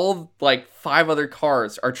 And all like 5 other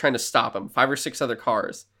cars are trying to stop him. 5 or 6 other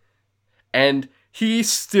cars. And he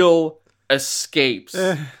still escapes.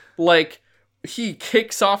 Like, he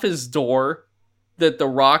kicks off his door that the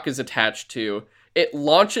Rock is attached to. It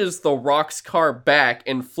launches the Rock's car back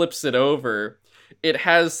and flips it over. It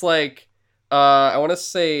has like, I want to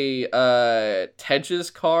say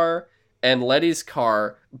Tedge's car and Letty's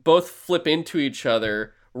car both flip into each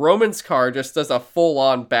other. Roman's car just does a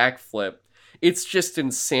full-on backflip. It's just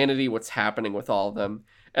insanity what's happening with all of them.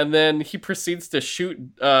 And then he proceeds to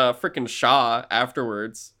shoot freaking Shaw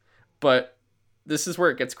afterwards. But this is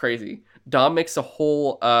where it gets crazy. Dom makes a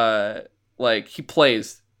whole, he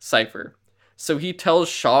plays Cypher. So he tells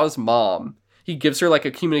Shaw's mom, he gives her like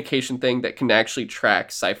a communication thing that can actually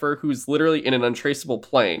track Cypher, who's literally in an untraceable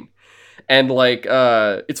plane. And like,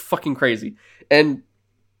 it's fucking crazy. And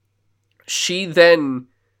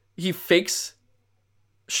he fakes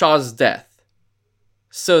Shaw's death.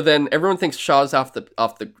 So then everyone thinks Shaw's off the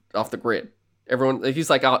grid. He's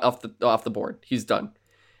like off the board. He's done.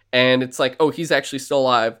 And it's like, oh, he's actually still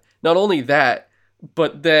alive. Not only that,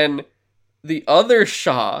 but then the other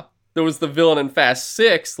Shaw that was the villain in Fast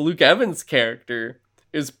 6, Luke Evans' character,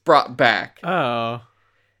 is brought back. Oh.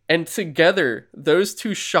 And together, those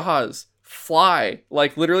two Shaws fly,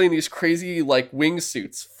 like literally in these crazy like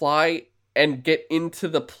wingsuits, fly and get into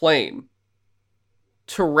the plane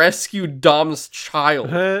to rescue Dom's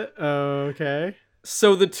child. Okay.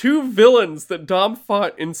 So the two villains that Dom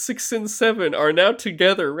fought in 6 and 7 are now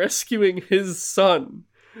together rescuing his son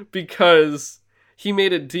because he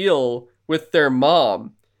made a deal with their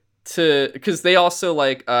mom because they also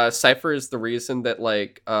like Cypher is the reason that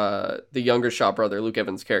like the younger Shaw brother, Luke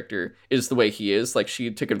Evans' character, is the way he is. Like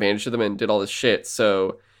she took advantage of them and did all this shit.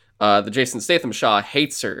 So the Jason Statham Shaw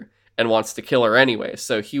hates her and wants to kill her anyway.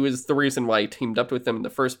 So he was the reason why he teamed up with them in the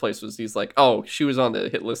first place. Was he's like, oh, she was on the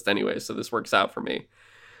hit list anyway, so this works out for me.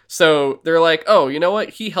 So they're like, oh, you know what?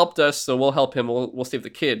 He helped us, so we'll help him. We'll save the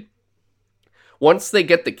kid. Once they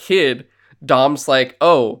get the kid, Dom's like,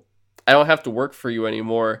 oh, I don't have to work for you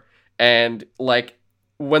anymore. And like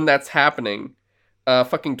when that's happening,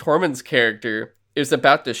 fucking Tormund's character is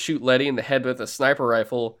about to shoot Letty in the head with a sniper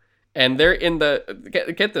rifle, and they're in the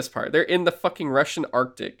get this part. They're in the fucking Russian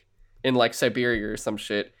Arctic, in like Siberia or some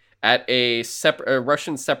shit, at a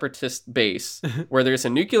Russian separatist base where there's a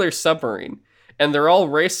nuclear submarine, and they're all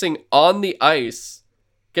racing on the ice,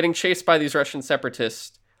 getting chased by these Russian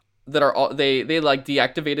separatists that are all they like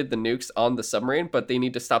deactivated the nukes on the submarine, but they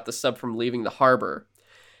need to stop the sub from leaving the harbor.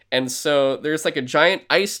 And so there's like a giant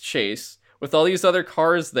ice chase with all these other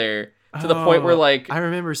cars there to the point where like... I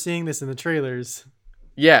remember seeing this in the trailers.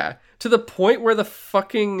 Yeah, to the point where the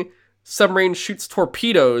fucking submarine shoots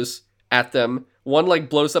torpedoes at them. One like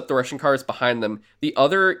blows up the Russian cars behind them. The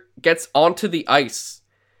other gets onto the ice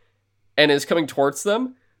and is coming towards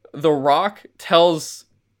them. The Rock tells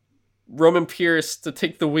Roman Pierce to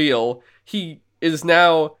take the wheel. He is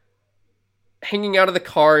now hanging out of the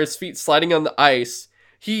car, his feet sliding on the ice.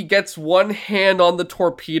 He gets one hand on the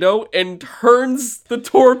torpedo and turns the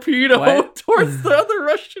torpedo towards the other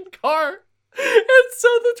Russian car. And so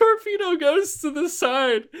the torpedo goes to the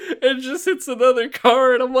side and just hits another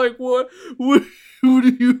car. And I'm like, what do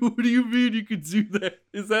you mean you could do that?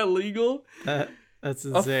 Is that legal? That's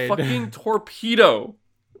insane. A fucking torpedo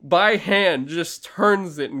by hand just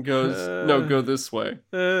turns it and goes, no, go this way.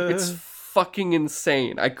 It's fucking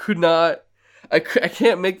insane. I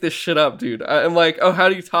can't make this shit up, dude. I'm like, oh, how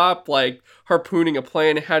do you top, like, harpooning a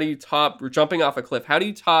plane? How do you top jumping off a cliff? How do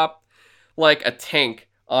you top, like, a tank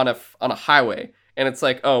on a highway? And it's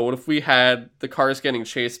like, oh, what if we had the cars getting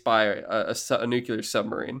chased by a nuclear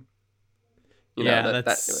submarine? You know,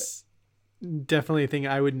 that's definitely a thing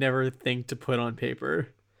I would never think to put on paper.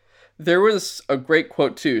 There was a great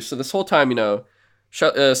quote, too. So this whole time, you know,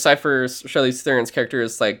 Cypher's, Charlize Theron's character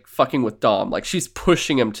is, like, fucking with Dom. Like, she's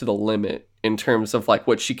pushing him to the limit in terms of, like,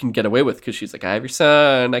 what she can get away with. Because she's like, I have your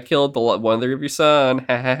son. I killed one of your son.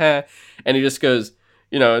 Ha, ha, ha. And he just goes,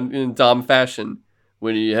 you know, in Dom fashion,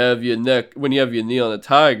 when you have your knee on a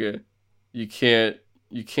tiger, you can't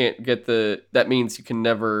get that means you can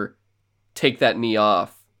never take that knee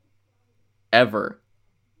off. Ever.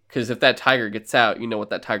 Because if that tiger gets out, you know what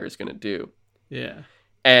that tiger is going to do. Yeah.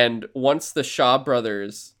 And once the Shaw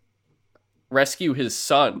brothers rescue his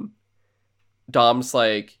son, Dom's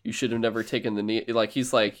like, you should have never taken the knee. Like,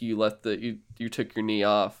 he's like, you took your knee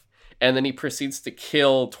off. And then he proceeds to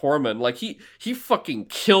kill Tormund. Like, he fucking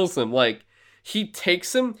kills him. Like, he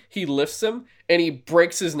takes him, he lifts him, and he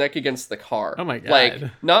breaks his neck against the car. Oh my God. Like,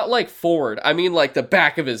 not like forward. I mean, like, the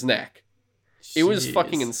back of his neck. Jeez. It was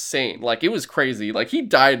fucking insane. Like, it was crazy. Like, he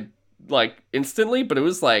died, like, instantly, but it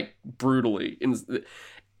was, like, brutally.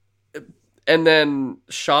 And then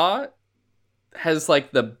Shaw has,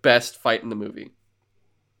 like, the best fight in the movie.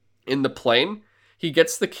 In the plane, he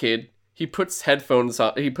gets the kid, he puts headphones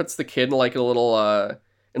on, he puts the kid in, like, in a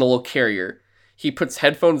little carrier. He puts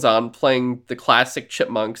headphones on, playing the classic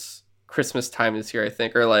Chipmunks. Christmas Time is Here, I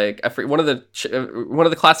think, or, like, one of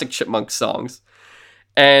the classic Chipmunks songs.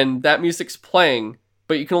 And that music's playing,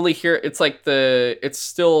 but you can only hear it's like it's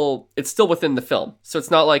still within the film. So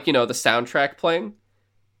it's not like, you know, the soundtrack playing.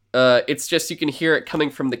 It's just you can hear it coming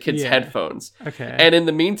from the kid's headphones. Okay. And in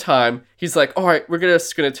the meantime, he's like, all right, we're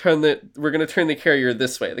gonna turn the carrier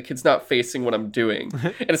this way. The kid's not facing what I'm doing.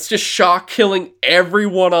 And it's just Shaw killing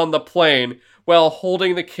everyone on the plane while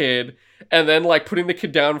holding the kid, and then, like, putting the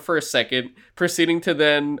kid down for a second, proceeding to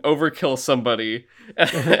then overkill somebody,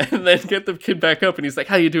 and then get the kid back up, and he's like,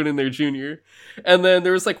 how you doing in there, Junior? And then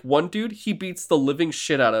there was, like, one dude he beats the living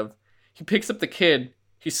shit out of. He picks up the kid,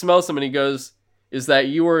 he smells him, and he goes, is that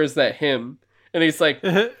you or is that him? And he's like,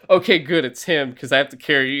 okay, good, it's him, because I have to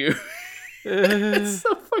carry you. It's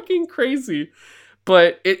so fucking crazy.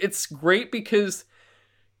 But it's great because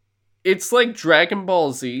it's like Dragon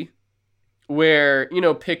Ball Z, where, you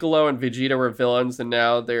know, Piccolo and Vegeta were villains and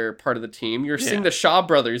now they're part of the team. You're seeing the Shaw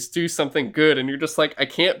brothers do something good, and you're just like, I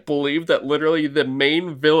can't believe that literally the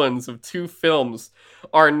main villains of two films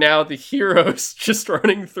are now the heroes just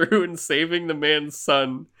running through and saving the man's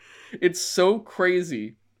son. It's so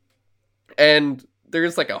crazy. And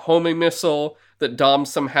there's like a homing missile that Dom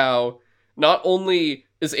somehow not only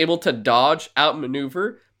is able to dodge,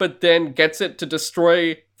 outmaneuver, but then gets it to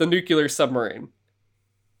destroy the nuclear submarine.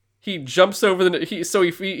 He jumps over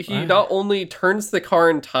he not only turns the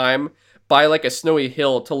car in time by like a snowy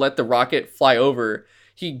hill to let the rocket fly over,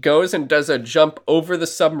 he goes and does a jump over the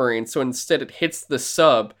submarine, so instead it hits the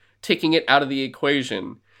sub, taking it out of the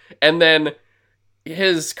equation. And then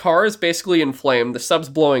his car is basically in flame, the sub's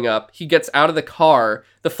blowing up, he gets out of the car,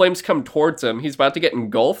 the flames come towards him, he's about to get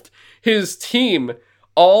engulfed. His team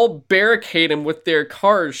all barricade him with their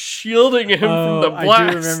cars, shielding him from the blast. I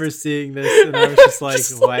do remember seeing this, and I was just like,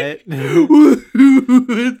 what? What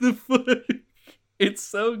the fuck? It's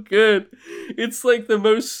so good. It's like the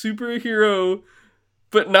most superhero,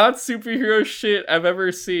 but not superhero shit I've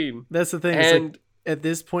ever seen. That's the thing. And like, at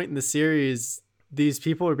this point in the series, these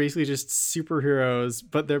people are basically just superheroes,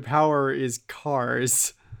 but their power is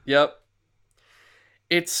cars. Yep.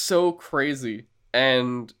 It's so crazy.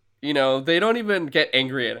 And you know, they don't even get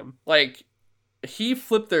angry at him. Like, he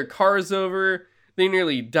flipped their cars over, they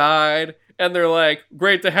nearly died, and they're like,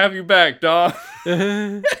 great to have you back, dog.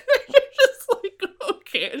 You're just like,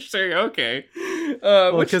 okay, sure, okay.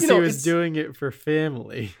 Well, because he was doing it for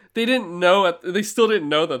family. They didn't know, they still didn't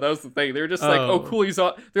know that was the thing. They were just like, oh, cool, he's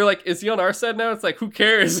on. They're like, is he on our side now? It's like, who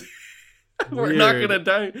cares? We're not gonna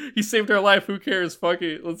die. He saved our life. Who cares? Fuck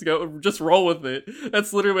it. Let's go. Just roll with it.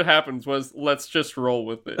 That's literally what happens was, let's just roll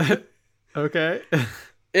with it. Okay.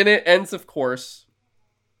 And it ends, of course,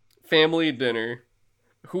 family dinner.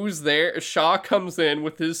 Who's there? Shaw comes in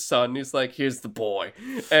with his son. He's like, here's the boy.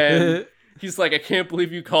 And he's like, I can't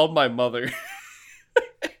believe you called my mother.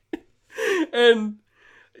 And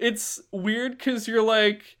it's weird because you're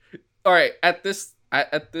like, all right, at this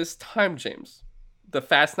time, James, the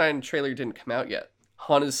Fast 9 trailer didn't come out yet.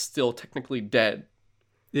 Han is still technically dead.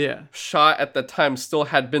 Yeah. Shaw at the time still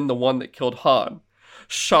had been the one that killed Han.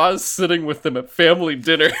 Shaw's sitting with them at family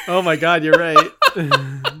dinner. Oh my god, you're right. And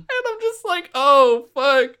I'm just like, oh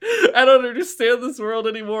fuck, I don't understand this world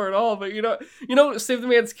anymore at all. But you know, Save the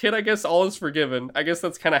Man's Kid, I guess all is forgiven. I guess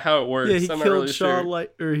that's kind of how it works. Yeah, he I'm killed not really Shaw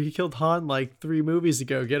sure. he killed Han like 3 movies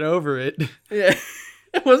ago. Get over it. Yeah.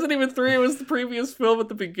 It wasn't even 3, it was the previous film at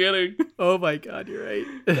the beginning. Oh my god, you're right.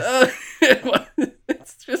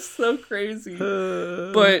 It's just so crazy.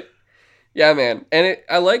 But yeah, man. And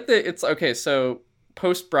I like that it's okay, so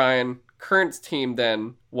post Brian, current team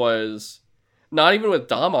then was not even with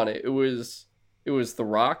Dom on it. It was The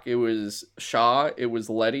Rock, it was Shaw, it was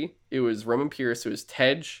Letty, it was Roman Pierce, it was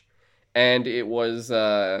Tej, and it was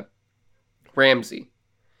Ramsey.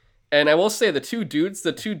 And I will say the two dudes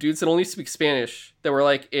that only speak Spanish that were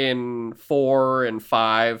like in 4 and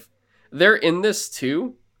 5, they're in this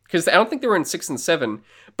too. Because I don't think they were in 6 and 7,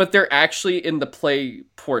 but they're actually in the play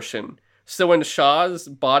portion. So when Shaw's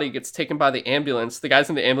body gets taken by the ambulance, the guys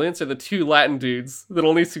in the ambulance are the 2 Latin dudes that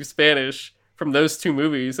only speak Spanish from those 2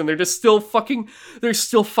 movies. And they're still fucking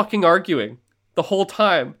arguing the whole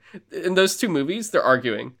time. In those 2 movies, they're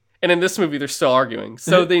arguing. And in this movie, they're still arguing.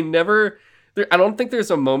 So I don't think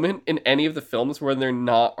there's a moment in any of the films where they're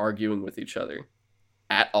not arguing with each other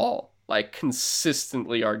at all. Like,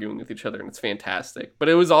 consistently arguing with each other, and it's fantastic. But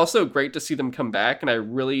it was also great to see them come back, and I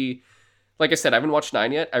really, like I said, I haven't watched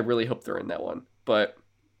 9 yet. I really hope they're in that one. But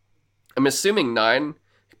I'm assuming 9,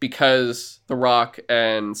 because The Rock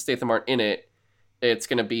and Statham aren't in it, it's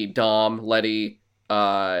going to be Dom, Letty,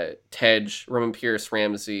 Tej, Roman Pierce,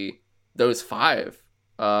 Ramsey, those 5.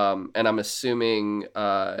 And I'm assuming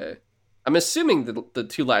the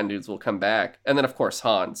 2 Latin dudes will come back. And then, of course,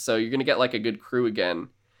 Han. So you're going to get, like, a good crew again.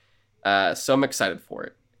 So I'm excited for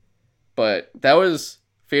it. But that was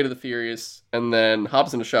Fate of the Furious. And then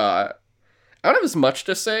Hobbs and Shaw. I don't have as much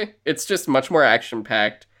to say. It's just much more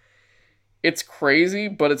action-packed. It's crazy,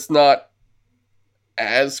 but it's not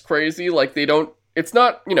as crazy. Like, it's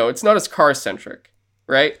not as car-centric,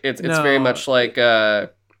 right? It's very much like,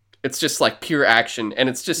 it's just, like, pure action. And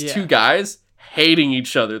it's just 2 guys hating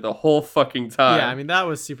each other the whole fucking time. Yeah, I mean, that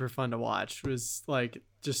was super fun to watch. It was like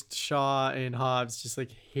just Shaw and Hobbs just like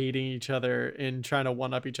hating each other and trying to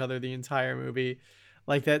one up each other the entire movie.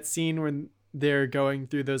 Like that scene when they're going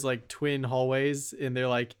through those like twin hallways and they're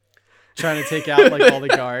like trying to take out like all the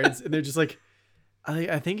guards, and they're just like,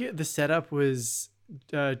 I think the setup was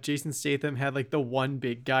Jason Statham had like the one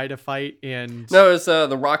big guy to fight, and no, it's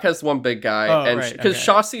The Rock has one big guy, and right, because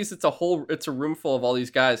Shaw sees it's a room full of all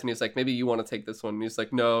these guys, and he's like, maybe you want to take this one, and he's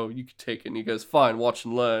like, no, you can take it, and he goes, fine, watch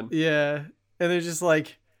and learn. Yeah, and they're just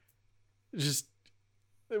like,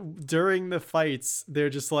 during the fights, they're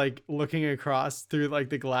just like looking across through like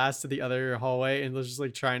the glass to the other hallway, and they're just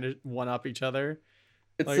like trying to one up each other.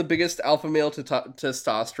 It's like, the biggest alpha male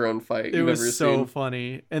testosterone fight you've ever seen. It was so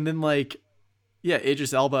funny, and then like. yeah,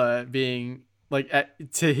 Idris Elba being like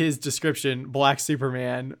to his description, Black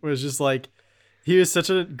Superman was just like he was such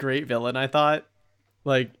a great villain. I thought,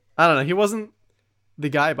 like, I don't know, he wasn't the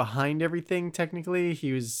guy behind everything technically.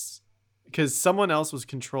 He was because someone else was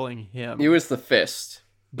controlling He him. was the fist.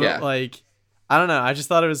 But Yeah. like, I don't know. I just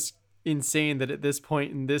thought it was insane that at this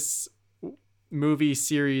point in this movie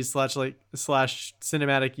series slash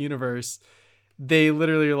cinematic universe, they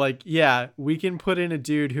literally are like, yeah, we can put in a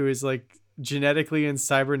dude who is like genetically and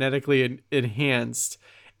cybernetically enhanced,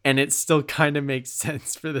 and it still kind of makes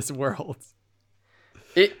sense for this world.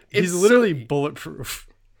 He's literally bulletproof.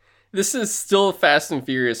 This is still a Fast and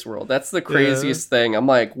Furious world. That's the craziest thing. I'm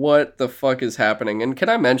like, what the fuck is happening? And can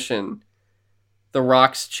I mention The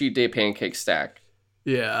Rock's cheat day pancake stack?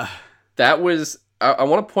 Yeah. That was, I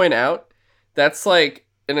want to point out, that's like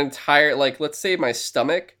an entire, like, let's say my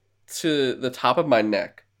stomach to the top of my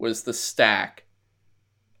neck was the stack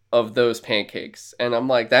of those pancakes. And I'm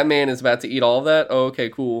like, that man is about to eat all of that? Oh, okay,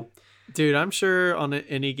 cool. Dude, I'm sure on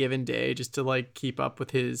any given day, just to like keep up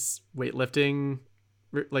with his weightlifting,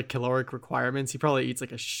 like caloric requirements, he probably eats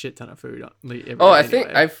like a shit ton of food. Like, I think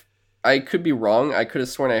I could be wrong. I could have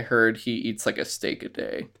sworn I heard he eats like a steak a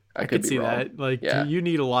day. I could see wrong. that. Like, yeah. You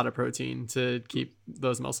need a lot of protein to keep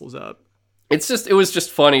those muscles up. It was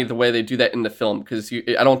just funny the way they do that in the film because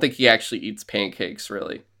I don't think he actually eats pancakes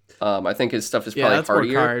really. I think his stuff is probably that's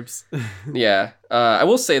heartier. More carbs. Yeah. I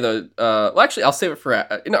will say though. Well, actually, I'll save it for.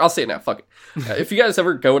 I'll say it now. Fuck it. If you guys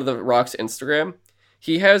ever go to The Rock's Instagram,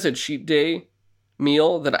 he has a cheat day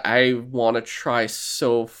meal that I want to try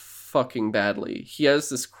so fucking badly. He has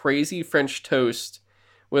this crazy French toast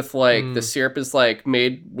with like the syrup is like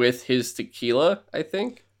made with his tequila, I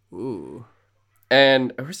think. Ooh.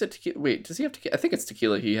 And or is it tequila? Wait, does he have tequila? I think it's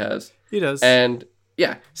tequila he has. He does. And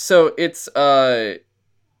yeah, so it's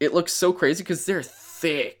it looks so crazy because they're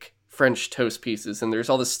thick French toast pieces and there's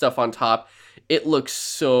all this stuff on top. It looks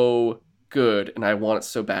so good and I want it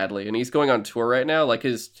so badly. And he's going on tour right now. Like he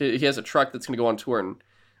has a truck that's going to go on tour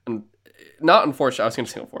and not unfortunately, I was going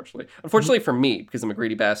to say unfortunately for me because I'm a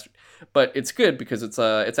greedy bastard, but it's good because it's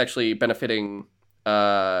actually benefiting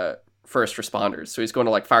first responders. So he's going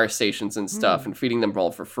to like fire stations and stuff and feeding them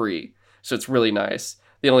all for free. So it's really nice.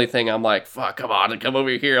 The only thing I'm like, fuck, come on and come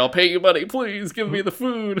over here. I'll pay you money. Please give me the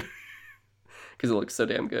food. Because it looks so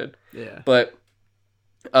damn good. Yeah. But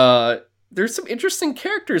there's some interesting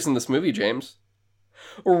characters in this movie, James.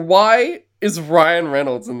 Or why is Ryan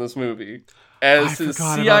Reynolds in this movie as his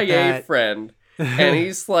CIA friend? And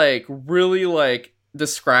he's like really like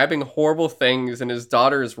describing horrible things and his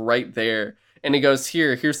daughter is right there. And he goes,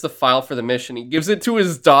 here's the file for the mission. He gives it to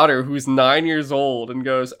his daughter, who's 9 years old, and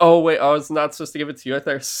goes, oh, wait, I was not supposed to give it to you. I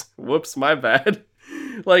thought, whoops, my bad.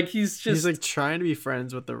 Like, he's like trying to be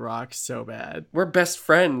friends with The Rock so bad. We're best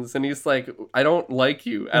friends. And he's like, I don't like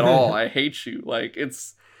you at all. I hate you. Like,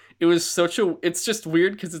 it's just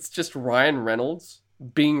weird because it's just Ryan Reynolds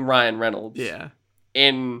being Ryan Reynolds. Yeah.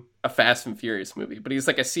 In a Fast and Furious movie. But he's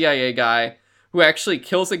like a CIA guy who actually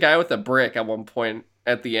kills a guy with a brick at one point.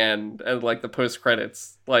 At the end and like the post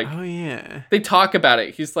credits, like oh yeah, they talk about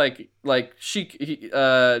it. He's like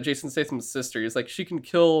Jason Statham's sister. He's like she can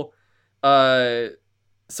kill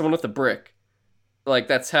someone with a brick. Like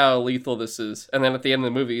that's how lethal this is. And then at the end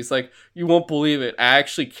of the movie, he's like, you won't believe it. I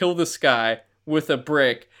actually killed this guy with a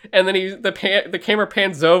brick. And then the camera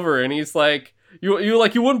pans over and he's like, you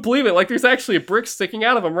wouldn't believe it. Like there's actually a brick sticking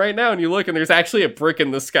out of him right now. And you look and there's actually a brick in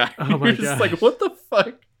the sky. Oh my You're just like, what the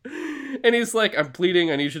fuck? And he's like, I'm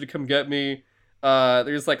bleeding. I need you to come get me.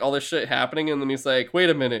 There's like all this shit happening. And then he's like,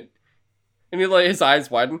 wait a minute. And he like his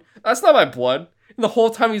eyes widen. That's not my blood. And the whole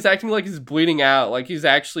time he's acting like he's bleeding out. Like he's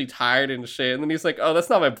actually tired and shit. And then he's like, oh, that's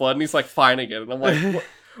not my blood. And he's like, fine again. And I'm like,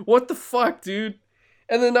 what the fuck, dude?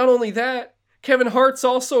 And then not only that, Kevin Hart's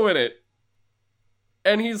also in it.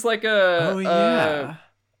 And he's like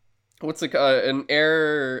what's like an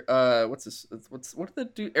air, what did the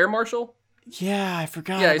do? Air marshal? Yeah, I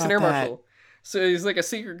forgot. Yeah, he's an air marshal. So he's like a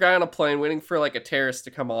secret guy on a plane waiting for like a terrorist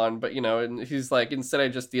to come on. But, you know, and he's like, instead I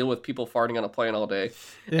just deal with people farting on a plane all day.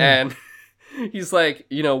 Yeah. And he's like,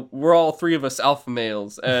 you know, we're all three of us alpha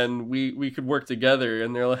males and we could work together.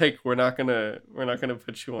 And they're like, we're not gonna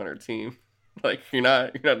put you on our team. Like, you're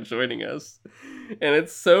not joining us. And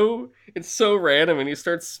it's so random. And he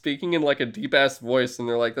starts speaking in like a deep ass voice. And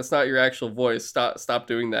they're like, that's not your actual voice. Stop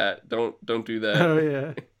doing that. Don't do that. Oh,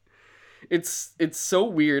 yeah. It's so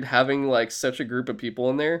weird having like such a group of people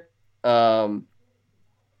in there.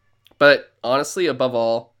 But honestly, above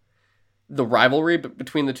all, the rivalry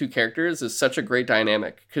between the two characters is such a great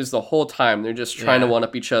dynamic because the whole time they're just trying to one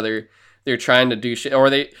up each other. They're trying to do shit, or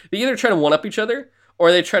they either try to one up each other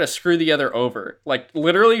or they try to screw the other over. Like,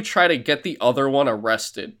 literally try to get the other one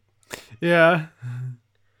arrested. Yeah.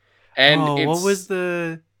 And what was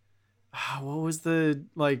the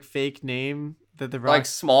like fake name that the Rock, like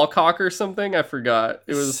Smallcock or something? I forgot.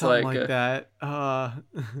 It was something like that.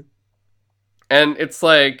 And it's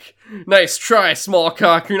like, nice try,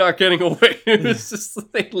 Smallcock. You're not getting away. It was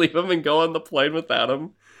just, they leave him and go on the plane without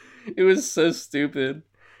him. It was so stupid.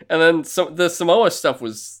 And then the Samoa stuff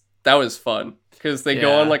was fun. Because they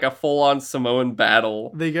go on like a full-on Samoan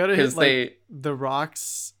battle. They go to his, like, the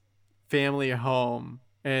Rock's family home.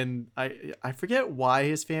 And I forget why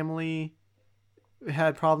his family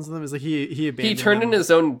had problems with him. It's like he abandoned He turned them. in his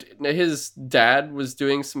own... His dad was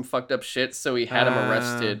doing some fucked up shit, so he had him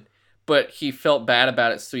arrested. But he felt bad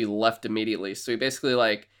about it, so he left immediately. So he basically,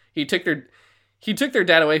 like, he took their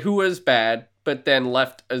dad away, who was bad, but then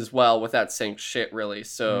left as well without saying shit, really.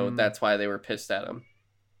 So that's why they were pissed at him.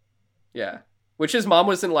 Yeah. Which his mom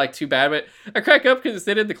wasn't, like, too bad, but I crack up because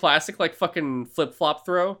they did the classic, like, fucking flip-flop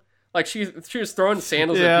throw. Like, she was throwing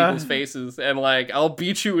sandals at people's faces, and, like, I'll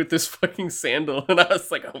beat you with this fucking sandal. And I was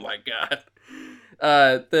like, oh my god.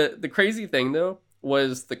 The crazy thing, though,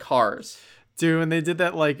 was the cars. Dude, when they did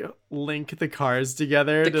that, like, link the cars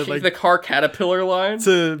together the car caterpillar line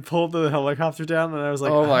to pull the helicopter down, and I was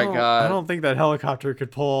like, oh my god, I don't think that helicopter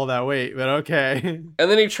could pull all that weight, but okay.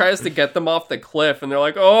 And then he tries to get them off the cliff, and they're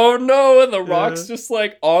like, oh no, and the Rock's just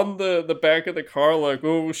like on the back of the car, like,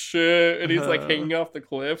 oh shit, and he's like hanging off the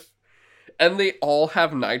cliff, and they all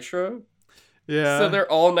have nitro. Yeah. So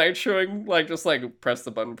they're all nitroing, like, just like press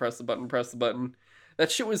the button, press the button, press the button.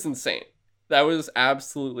 That shit was insane. That was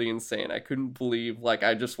absolutely insane. I couldn't believe, like,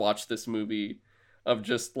 I just watched this movie of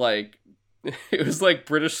just, like, it was, like,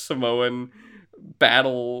 British Samoan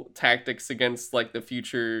battle tactics against, like, the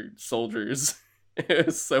future soldiers. It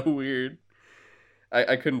was so weird.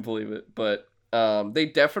 I couldn't believe it. But they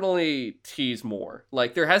definitely tease more.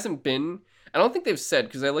 Like, there hasn't been... I don't think they've said,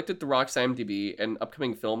 because I looked at The Rock's IMDb and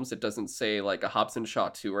upcoming films, it doesn't say, like, a Hobbs and Shaw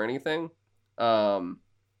 2 or anything. But...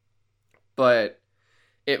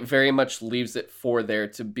 it very much leaves it for there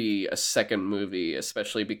to be a second movie,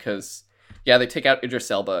 especially because, yeah, they take out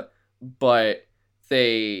Idris Elba, but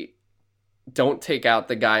they don't take out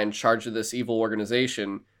the guy in charge of this evil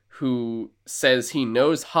organization who says he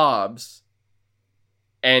knows Hobbs,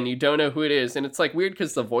 and you don't know who it is. And it's, like, weird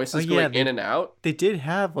because the voice is going in and out. They did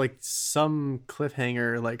have, like, some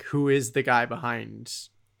cliffhanger, like, who is the guy behind?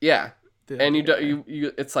 Yeah. And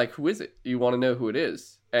you it's like, who is it? You want to know who it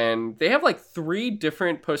is. And they have, like, 3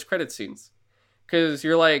 different post-credit scenes. Because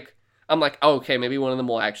you're like... I'm like, oh, okay, maybe one of them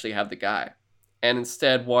will actually have the guy. And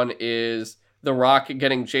instead, one is The Rock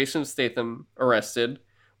getting Jason Statham arrested.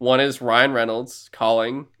 One is Ryan Reynolds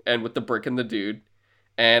calling and with the brick and the dude.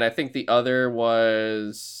 And I think the other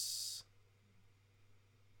was...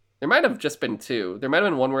 there might have just been 2. There might have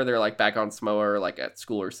been one where they're, like, back on Samoa or, like, at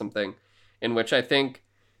school or something. In which I think...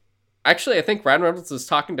 actually, I think Ryan Reynolds is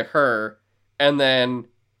talking to her. And then...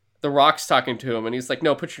 The Rock's talking to him, and he's like,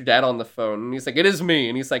 no, put your dad on the phone. And he's like, it is me.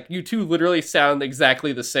 And he's like, you two literally sound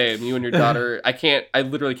exactly the same. You and your daughter, I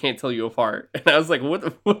literally can't tell you apart. And I was like, what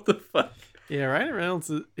the fuck? Yeah, Ryan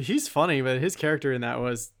Reynolds, he's funny, but his character in that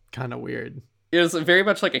was kind of weird. It was very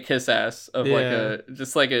much like a kiss ass of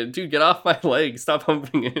like a, dude, get off my leg. Stop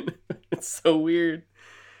humping it. It's so weird.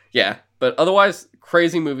 Yeah, but otherwise,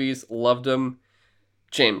 crazy movies. Loved them.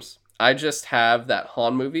 James, I just have that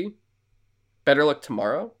Han movie, Better Luck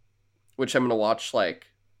Tomorrow, which I'm going to watch, like,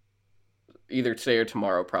 either today or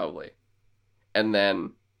tomorrow, probably. And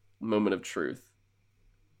then, Moment of Truth.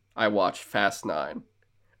 I watched Fast 9.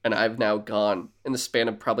 And I've now gone, in the span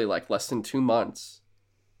of probably, like, less than 2 months,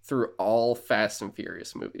 through all Fast and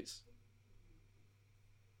Furious movies.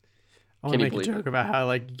 I want to make a joke about how,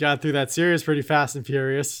 like, you got through that series pretty fast and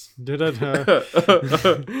furious. But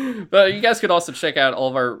you guys could also check out all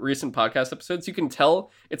of our recent podcast episodes. You can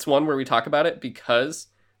tell it's one where we talk about it because...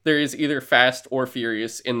 there is either Fast or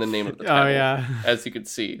Furious in the name of the title. Oh, yeah. As you could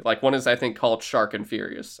see. Like, one is, I think, called Shark and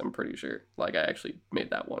Furious. I'm pretty sure. Like, I actually made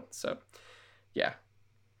that one. So, yeah.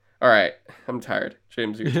 All right. I'm tired.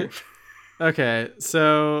 James, your turn. Okay.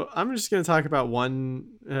 So, I'm just going to talk about one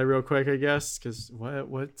real quick, I guess. Because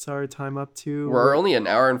what's our time up to? We're only an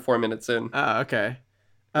hour and 4 minutes in. Oh, okay.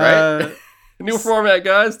 Right? New format,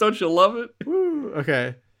 guys. Don't you love it? Woo.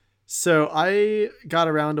 Okay. So I got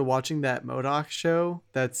around to watching that Modoks show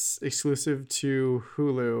that's exclusive to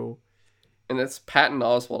Hulu. And it's Patton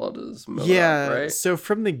Oswalt as Modok, right? So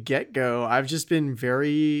from the get-go, I've just been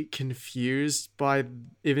very confused by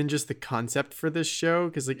even just the concept for this show.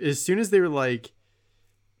 Because, like, as soon as they were like,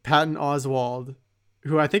 Patton Oswalt,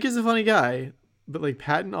 who I think is a funny guy, but like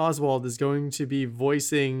Patton Oswalt is going to be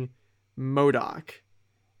voicing Modok.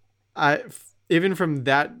 Even from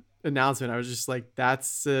that announcement, I was just like,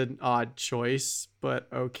 that's an odd choice, but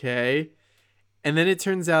okay. And then it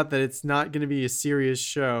turns out that it's not going to be a serious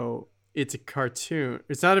show. It's a cartoon.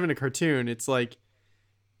 It's not even a cartoon. It's like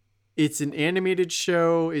it's an animated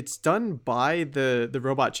show. It's done by the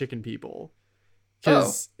Robot Chicken people, Oh,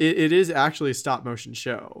 because it is actually a stop motion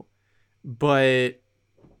show. But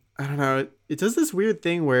I don't know. It does this weird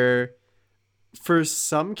thing where for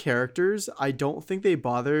some characters, I don't think they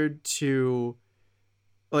bothered to,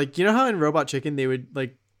 like, you know how in Robot Chicken they would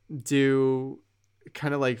like do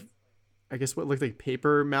kind of like, I guess what looked like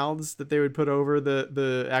paper mouths that they would put over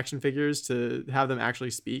the action figures to have them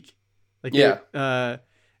actually speak. Like yeah.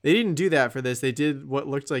 they didn't do that for this. They did what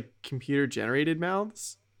looked like computer generated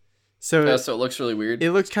mouths. So So it looks really weird.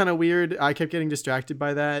 it looked kind of weird. I kept getting distracted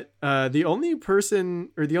by that. The only person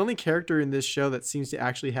or the only character in this show that seems to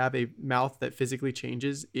actually have a mouth that physically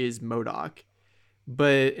changes is Modok.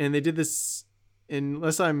 And they did this,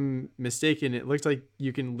 unless I'm mistaken, it looked like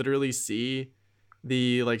you can literally see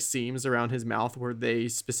the like seams around his mouth where they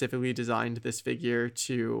specifically designed this figure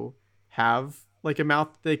to have like a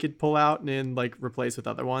mouth they could pull out and then like replace with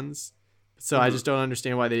other ones. So I just don't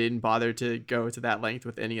understand why they didn't bother to go to that length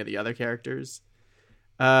with any of the other characters.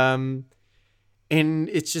 And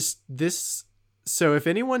it's just this. So if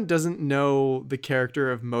anyone doesn't know the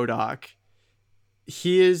character of Modok,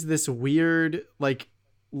 he is this weird like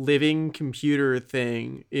living computer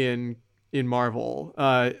thing in Marvel.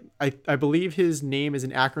 I believe his name is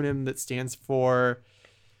an acronym that stands for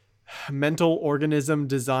mental organism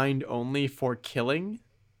designed only for killing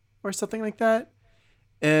or something like that.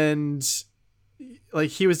 And like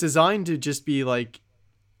he was designed to just be like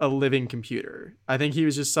a living computer. I think he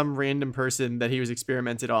was just some random person that he was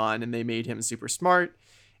experimented on and they made him super smart.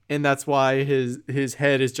 And that's why his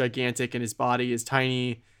head is gigantic and his body is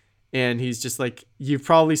tiny. And he's just like, you've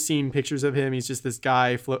probably seen pictures of him. He's just this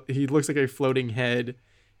guy. He looks like a floating head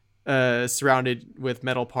surrounded with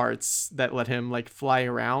metal parts that let him like fly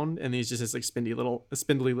around. And he's just this like spindly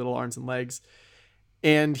little arms and legs.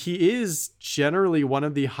 And he is generally one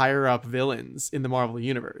of the higher up villains in the Marvel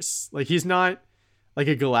universe. Like he's not like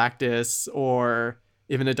a Galactus or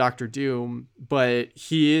even a Doctor Doom, but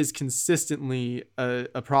he is consistently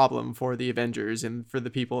a problem for the Avengers and for the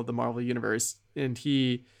people of the Marvel universe. And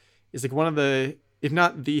he is like one of the, if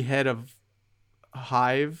not the head of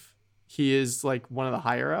Hive, he is like one of the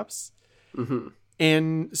higher ups. Mm-hmm.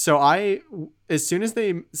 And so as soon as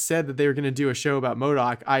they said that they were going to do a show about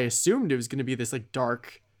MODOK, I assumed it was going to be this like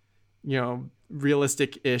dark,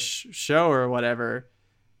 realistic-ish show or whatever.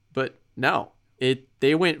 But no,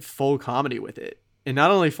 they went full comedy with it. And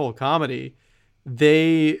not only full comedy,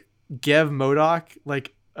 they gave MODOK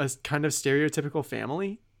like a kind of stereotypical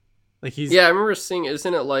family. Like I remember seeing,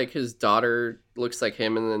 isn't it like his daughter looks like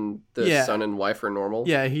him and then the son and wife are normal?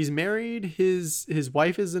 Yeah, he's married. His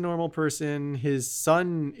wife is a normal person. His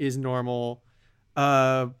son is normal.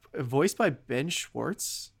 Voiced by Ben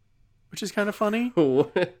Schwartz, which is kind of funny.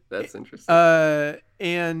 That's interesting.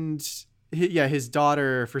 And his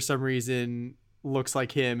daughter for some reason looks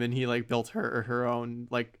like him, and he like built her own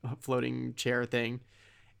like floating chair thing.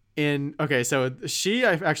 And okay, so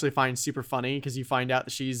I actually find super funny because you find out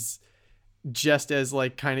that she's just as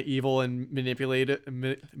like kind of evil and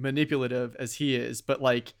manipulative as he is, but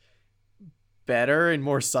like better and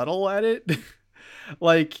more subtle at it.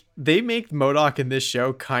 Like they make MODOK in this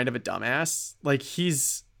show kind of a dumbass. Like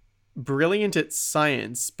he's brilliant at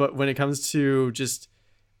science, but when it comes to just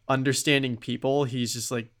understanding people, he's just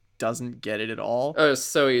like doesn't get it at all. Oh,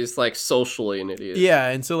 so he's like socially an idiot. Yeah,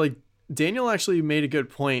 and so like Daniel actually made a good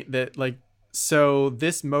point that like, so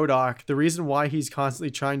this MODOK, the reason why he's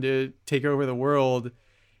constantly trying to take over the world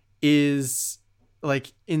is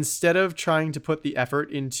like, instead of trying to put the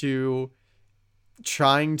effort into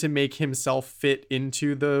trying to make himself fit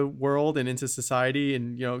into the world and into society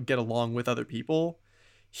and, get along with other people,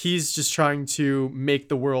 he's just trying to make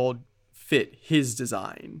the world fit his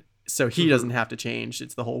design. So he doesn't have to change.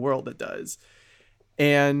 It's the whole world that does.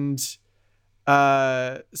 And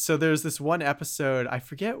so there's this one episode, I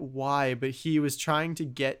forget why, but he was trying to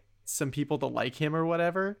get some people to like him or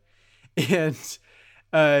whatever. And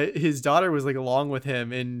his daughter was like along with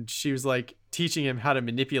him, and she was like teaching him how to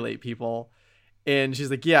manipulate people. And she's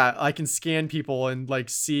like, yeah, I can scan people and like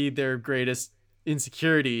see their greatest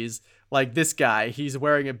insecurities. Like this guy, he's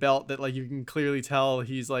wearing a belt that like you can clearly tell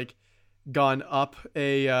he's like gone up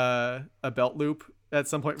a belt loop at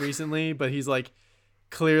some point recently, but he's like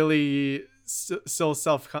clearly still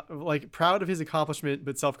proud of his accomplishment,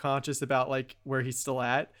 but self-conscious about like where he's still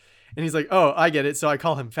at. And he's like, oh, I get it. So I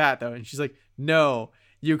call him fat though. And she's like, no,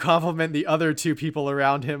 you compliment the other two people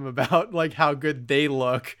around him about like how good they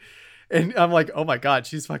look. And I'm like, oh my God,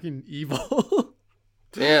 she's fucking evil.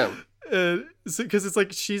 Damn. So, cause it's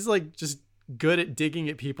like, she's like just good at digging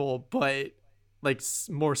at people, but like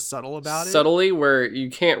more subtle about it. Subtly, where you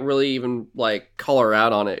can't really even like call her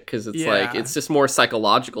out on it because it's like Yeah. it's just more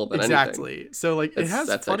psychological than anything. Exactly. So like it has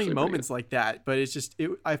That's funny actually pretty moments like that, but it's just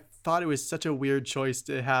I thought it was such a weird choice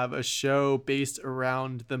to have a show based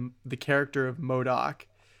around the character of Modok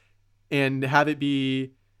and have it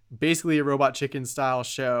be basically a Robot Chicken style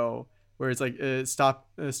show where it's like stop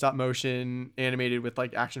motion animated with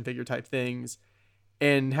like action figure type things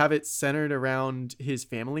and have it centered around his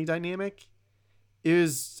family dynamic. It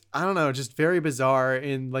was, I don't know, just very bizarre.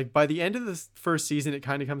 And like by the end of the first season, it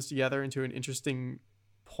kind of comes together into an interesting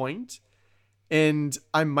point. And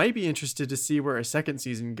I might be interested to see where a second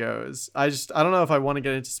season goes. I don't know if I want to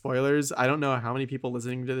get into spoilers. I don't know how many people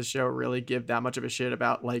listening to the show really give that much of a shit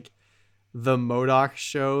about like the Modok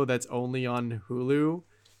show that's only on Hulu.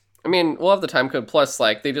 I mean, we'll have the time code. Plus,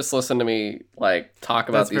 like, they just listen to me like talk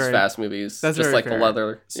about these fast movies. That's just very like fair. the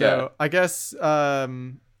leather. So yeah. I guess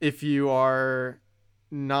if you are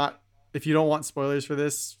not, if you don't want spoilers for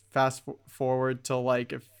this, fast forward to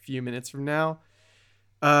like a few minutes from now.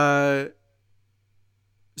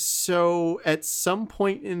 So at some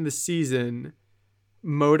point in the season,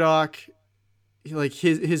 Modok, like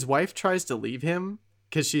his wife tries to leave him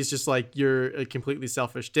because she's just like, you're a completely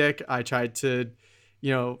selfish dick. I tried to,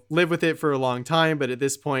 live with it for a long time, but at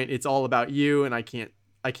this point it's all about you and I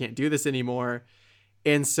can't do this anymore.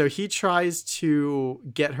 And so he tries to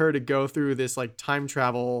get her to go through this like time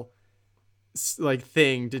travel like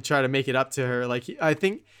thing to try to make it up to her. Like, I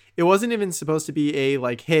think it wasn't even supposed to be a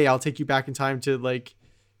like, hey, I'll take you back in time to like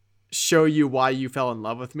show you why you fell in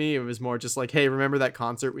love with me. It was more just like, hey, remember that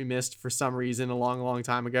concert we missed for some reason a long, long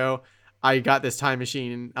time ago? I got this time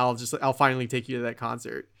machine and I'll finally take you to that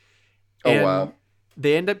concert. Oh, and wow.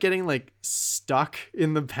 They end up getting like stuck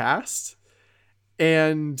in the past,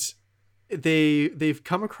 and they've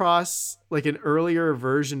come across like an earlier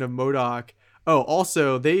version of Modok. Oh,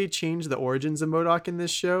 also they changed the origins of Modok in this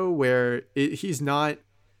show where he's not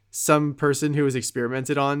some person who was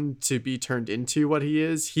experimented on to be turned into what he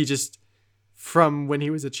is. He just, from when he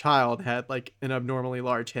was a child, had like an abnormally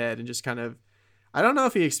large head and just kind of, I don't know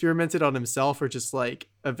if he experimented on himself or just like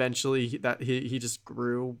eventually he just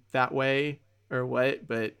grew that way or what,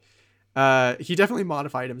 but he definitely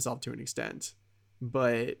modified himself to an extent.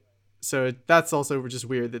 But so that's also just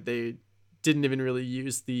weird that they didn't even really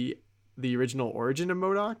use the original origin of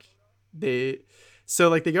Modok. They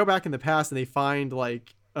go back in the past and they find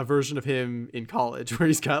like a version of him in college where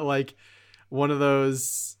he's got like one of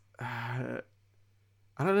those I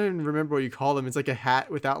don't even remember what you call them. It's like a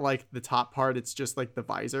hat without like the top part. It's just like the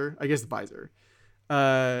visor. I guess the visor.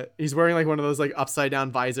 He's wearing like one of those like upside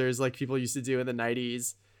down visors like people used to do in the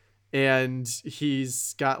 90s. And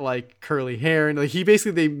he's got like curly hair and like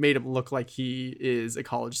they made him look like he is a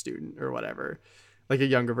college student or whatever, like a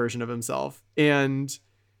younger version of himself. And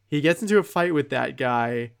he gets into a fight with that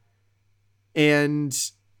guy, and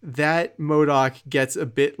that Modok gets a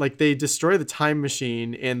bit like, they destroy the time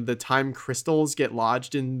machine and the time crystals get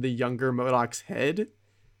lodged in the younger Modok's head.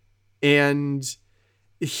 And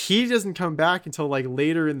he doesn't come back until like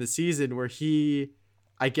later in the season where he,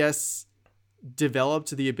 I guess, developed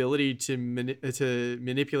the ability to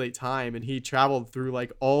manipulate time, and he traveled through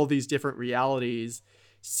like all these different realities,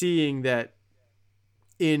 seeing that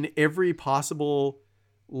in every possible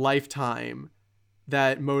lifetime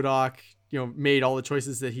that Modok made all the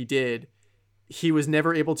choices that he did, he was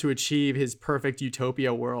never able to achieve his perfect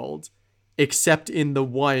utopia world except in the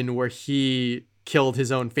one where he killed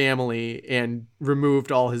his own family and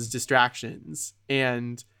removed all his distractions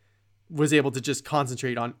and was able to just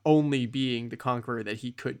concentrate on only being the conqueror that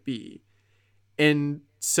he could be. And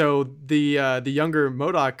so the younger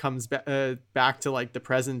Modok comes back to like the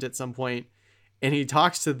present at some point, and he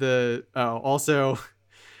talks to also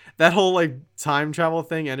that whole like time travel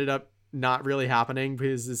thing ended up not really happening,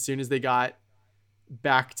 because as soon as they got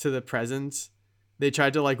back to the present, they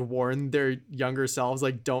tried to like warn their younger selves,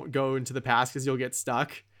 like, don't go into the past because you'll get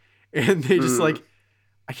stuck. And they just like,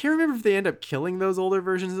 I can't remember if they end up killing those older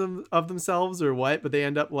versions of themselves or what, but they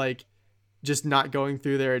end up like just not going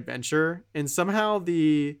through their adventure. And somehow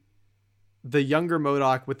the younger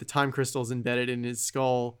Modok with the time crystals embedded in his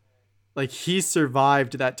skull, like, he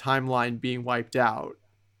survived that timeline being wiped out.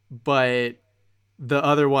 But the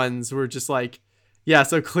other ones were just like, yeah,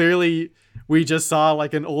 so clearly we just saw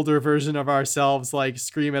like an older version of ourselves like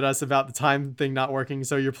scream at us about the time thing not working.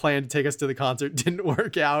 So your plan to take us to the concert didn't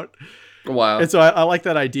work out. Wow. And so I like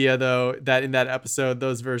that idea though, that in that episode,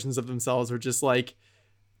 those versions of themselves were just like,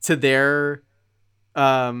 to their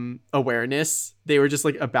awareness, they were just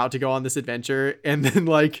like about to go on this adventure, and then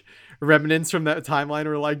like remnants from that timeline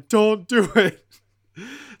were like, don't do it.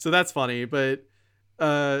 So that's funny. But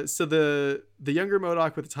so the younger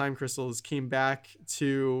Modoc with the time crystals came back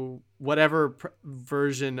to whatever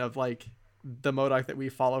version of like the Modoc that we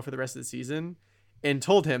follow for the rest of the season, and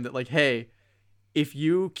told him that like, hey, if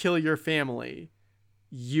you kill your family,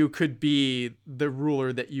 you could be the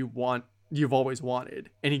ruler that you've always wanted.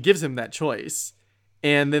 And he gives him that choice.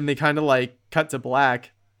 And then they kind of like cut to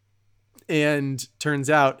black, and turns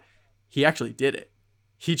out he actually did it.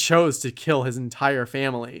 He chose to kill his entire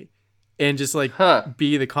family and just like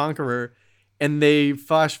be the conqueror. And they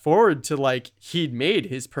flash forward to like, he'd made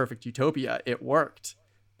his perfect utopia. It worked,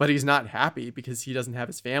 but he's not happy because he doesn't have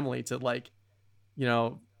his family to like, you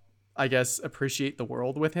know, I guess appreciate the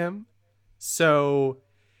world with him. So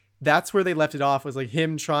that's where they left it off, was like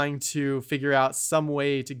him trying to figure out some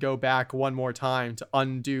way to go back one more time to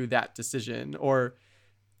undo that decision. Or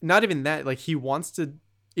not even that, like he wants to,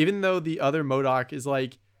 even though the other Modoc is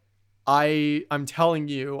like, I'm telling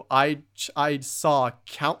you, I saw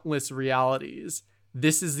countless realities.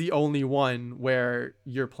 This is the only one where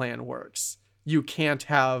your plan works. You can't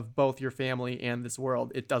have both your family and this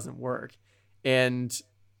world. It doesn't work. And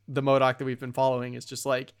the Modoc that we've been following is just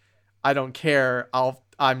like, I don't care.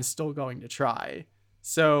 I'm still going to try.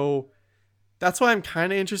 So that's why I'm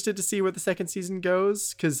kind of interested to see where the second season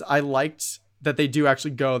goes, because I liked that they do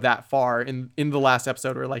actually go that far in the last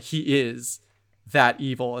episode, where like he is that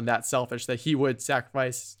evil and that selfish that he would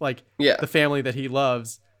sacrifice like the family that he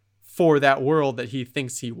loves for that world that he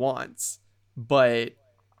thinks he wants. But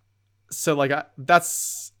so like I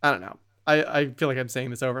don't know. I feel like I'm saying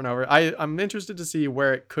this over and over. I'm interested to see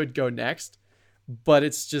where it could go next, but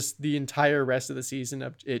it's just the entire rest of the season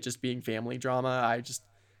of it just being family drama. I just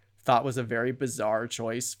thought was a very bizarre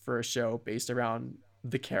choice for a show based around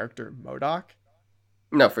the character Modoc.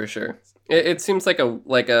 No, for sure. It seems like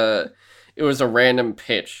it was a random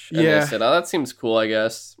pitch, and they said, "Oh, that seems cool, I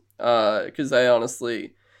guess." Because I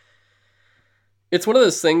honestly, it's one of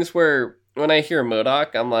those things where when I hear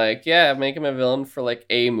Modoc, I'm like, yeah, make him a villain for like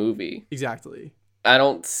a movie. Exactly. I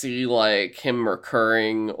don't see like him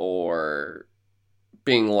recurring or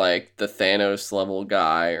being like the Thanos level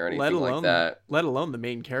guy or anything like that. Let alone the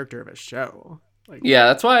main character of a show. Like, yeah,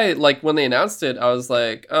 that's why like when they announced it, I was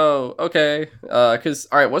like, oh, okay. Because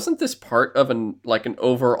all right, wasn't this part of an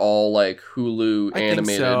overall like Hulu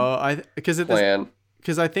animated plan?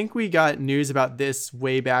 Because I think we got news about this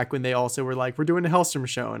way back when they also were like, we're doing a Hellstrom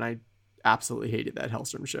show, and I absolutely hated that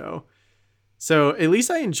Hellstrom show. So at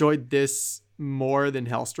least I enjoyed this more than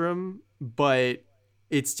Hellstrom, but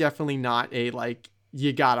it's definitely not a like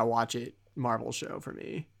you gotta watch it Marvel show for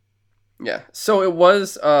me. Yeah. So it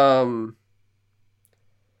was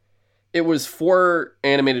 4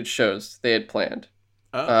 animated shows they had planned.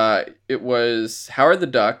 Oh. It was Howard the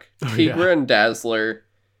Duck, Tigra and Dazzler,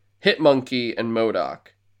 Hitmonkey, and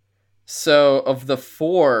Modoc. So of the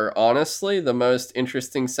 4, honestly, the most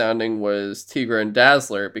interesting sounding was Tigra and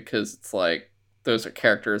Dazzler, because it's like, those are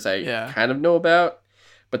characters I kind of know about.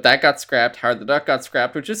 But that got scrapped. Howard the Duck got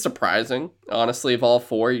scrapped, which is surprising. Honestly, of all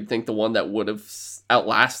 4, you'd think the one that would have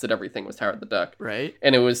outlasted everything was Howard the Duck. Right.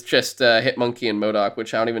 And it was just Hitmonkey and Modoc,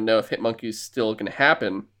 which I don't even know if Hitmonkey's still going to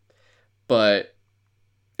happen. But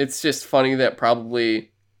it's just funny that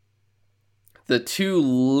probably the 2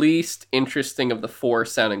 least interesting of the 4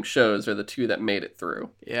 sounding shows are the 2 that made it through.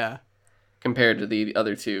 Yeah. Compared to the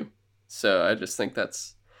other 2. So I just think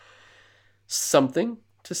that's something,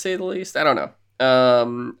 to say the least. I don't know.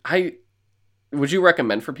 Would you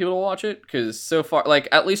recommend for people to watch it? Because so far, like,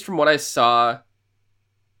 at least from what I saw,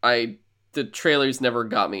 the trailers never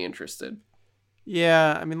got me interested.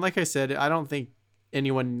 Yeah, I mean, like I said, I don't think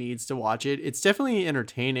anyone needs to watch it. It's definitely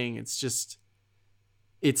entertaining. It's just,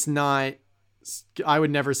 it's not, I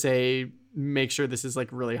would never say make sure this is like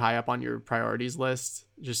really high up on your priorities list.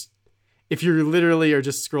 Just, if you literally are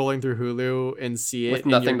just scrolling through Hulu and see it with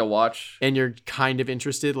nothing to watch and you're kind of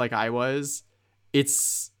interested like I was, I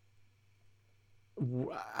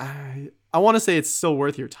want to say it's still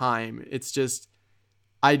worth your time. It's just,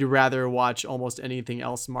 I'd rather watch almost anything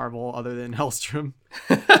else Marvel other than Hellstrom.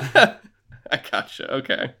 I gotcha.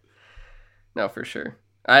 Okay. No, for sure.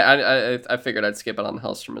 I figured I'd skip it on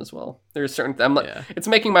Hellstrom as well. There's certain it's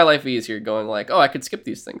making my life easier going like, oh, I could skip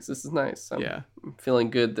these things. This is nice. I'm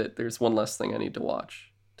feeling good that there's one less thing I need to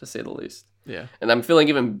watch, to say the least. Yeah. And I'm feeling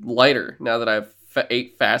even lighter now that I've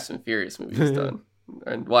 8 Fast and Furious movies done.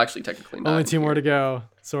 And well, actually, technically not. Only 2 more to go,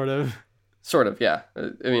 sort of. Sort of, yeah.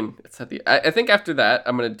 I mean, it's at the. I think after that,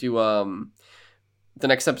 I'm gonna do the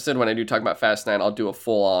next episode when I do talk about Fast 9. I'll do a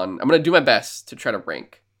full on. I'm gonna do my best to try to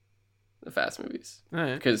rank the Fast movies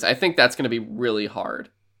because I think that's gonna be really hard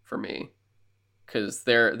for me because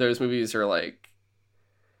those movies are like.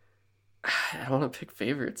 I don't want to pick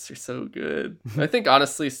favorites. They're so good. I think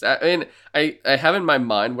honestly, I mean, I have in my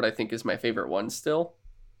mind what I think is my favorite one still,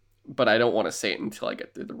 but I don't want to say it until I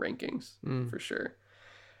get through the rankings for sure.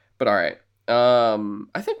 But all right,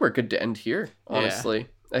 I think we're good to end here. Honestly,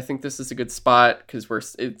 I think this is a good spot because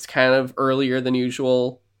it's kind of earlier than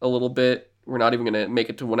usual a little bit. We're not even gonna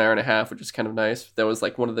make it to 1 hour and a half, which is kind of nice. That was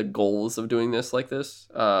like one of the goals of doing this like this.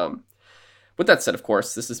 With that said, of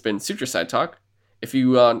course, this has been Sutro Side Talk. If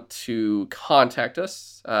you want to contact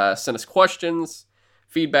us, send us questions,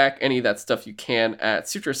 feedback, any of that stuff, you can at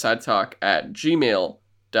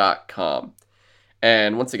sutrosidetalk@gmail.com.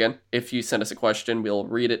 And once again, if you send us a question, we'll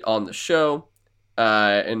read it on the show.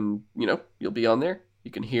 And, you'll be on there.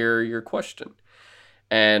 You can hear your question.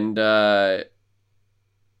 And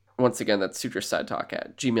once again, that's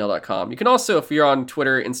sutrosidetalk@gmail.com. You can also, if you're on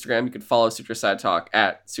Twitter, Instagram, you can follow Sutro Side Talk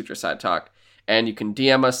 @Sutro Side Talk. And you can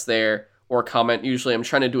DM us there. Or comment. Usually I'm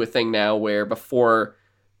trying to do a thing now where before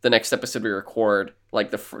the next episode we record, like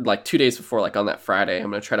 2 days before, like on that Friday, I'm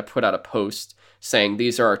going to try to put out a post saying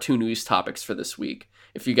these are our 2 news topics for this week.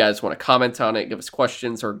 If you guys want to comment on it, give us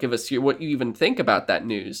questions, or give us what you even think about that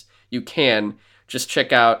news, you can. Just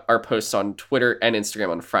check out our posts on Twitter and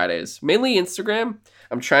Instagram on Fridays. Mainly Instagram.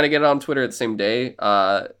 I'm trying to get it on Twitter the same day.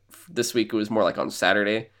 This week it was more like on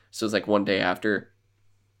Saturday. So it was like one day after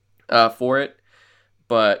for it.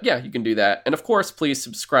 But yeah, you can do that. And of course, please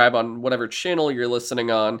subscribe on whatever channel you're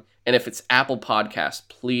listening on. And if it's Apple Podcasts,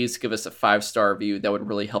 please give us a 5-star review. That would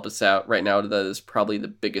really help us out. Right now, that is probably the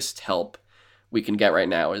biggest help we can get right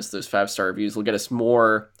now is those 5-star reviews. Will get us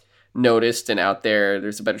more noticed and out there.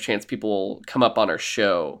 There's a better chance people will come up on our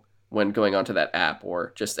show when going onto that app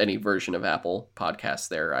or just any version of Apple Podcasts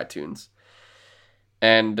there or iTunes.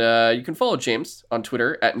 And you can follow James on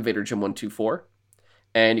Twitter @InvaderJim124.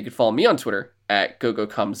 And you can follow me on Twitter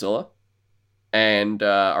 @GoGoComzilla. And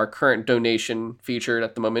our current donation featured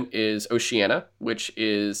at the moment is Oceana, which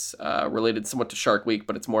is related somewhat to Shark Week,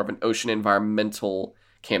 but it's more of an ocean environmental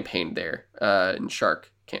campaign there, in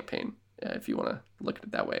Shark campaign, if you want to look at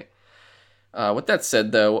it that way. With that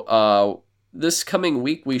said, though, this coming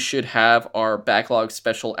week we should have our backlog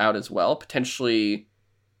special out as well. Potentially,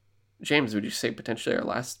 James, would you say potentially our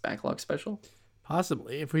last backlog special?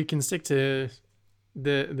 Possibly, if we can stick to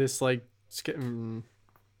this like.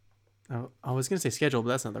 I was gonna say schedule, but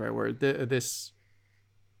that's not the right word. This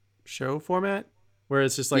show format where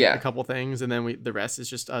it's just like a couple things, and then the rest is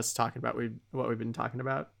just us talking about what we've been talking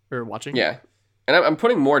about or watching. Yeah, and I'm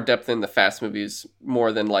putting more depth in the Fast movies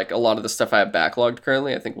more than like a lot of the stuff I have backlogged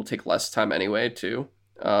currently. I think will take less time anyway too.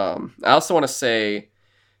 I also want to say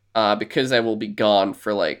because I will be gone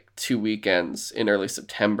for like 2 weekends in early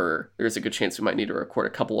September, there's a good chance we might need to record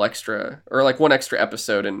a couple extra or like 1 extra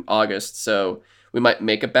episode in August. So we might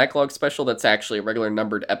make a backlog special that's actually a regular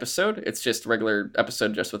numbered episode. It's just a regular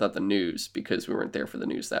episode just without the news because we weren't there for the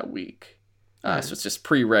news that week. So it's just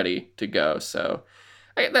pre-ready to go. So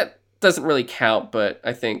that doesn't really count, but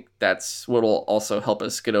I think that's what will also help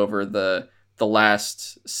us get over the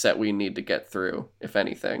last set we need to get through, if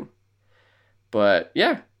anything. But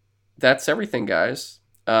yeah, that's everything, guys.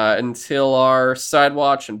 Until our Side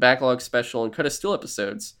Watch and Backlog Special and Cut of Steel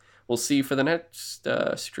episodes, we'll see you for the next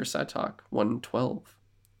Sutro Side Talk 112.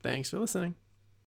 Thanks for listening.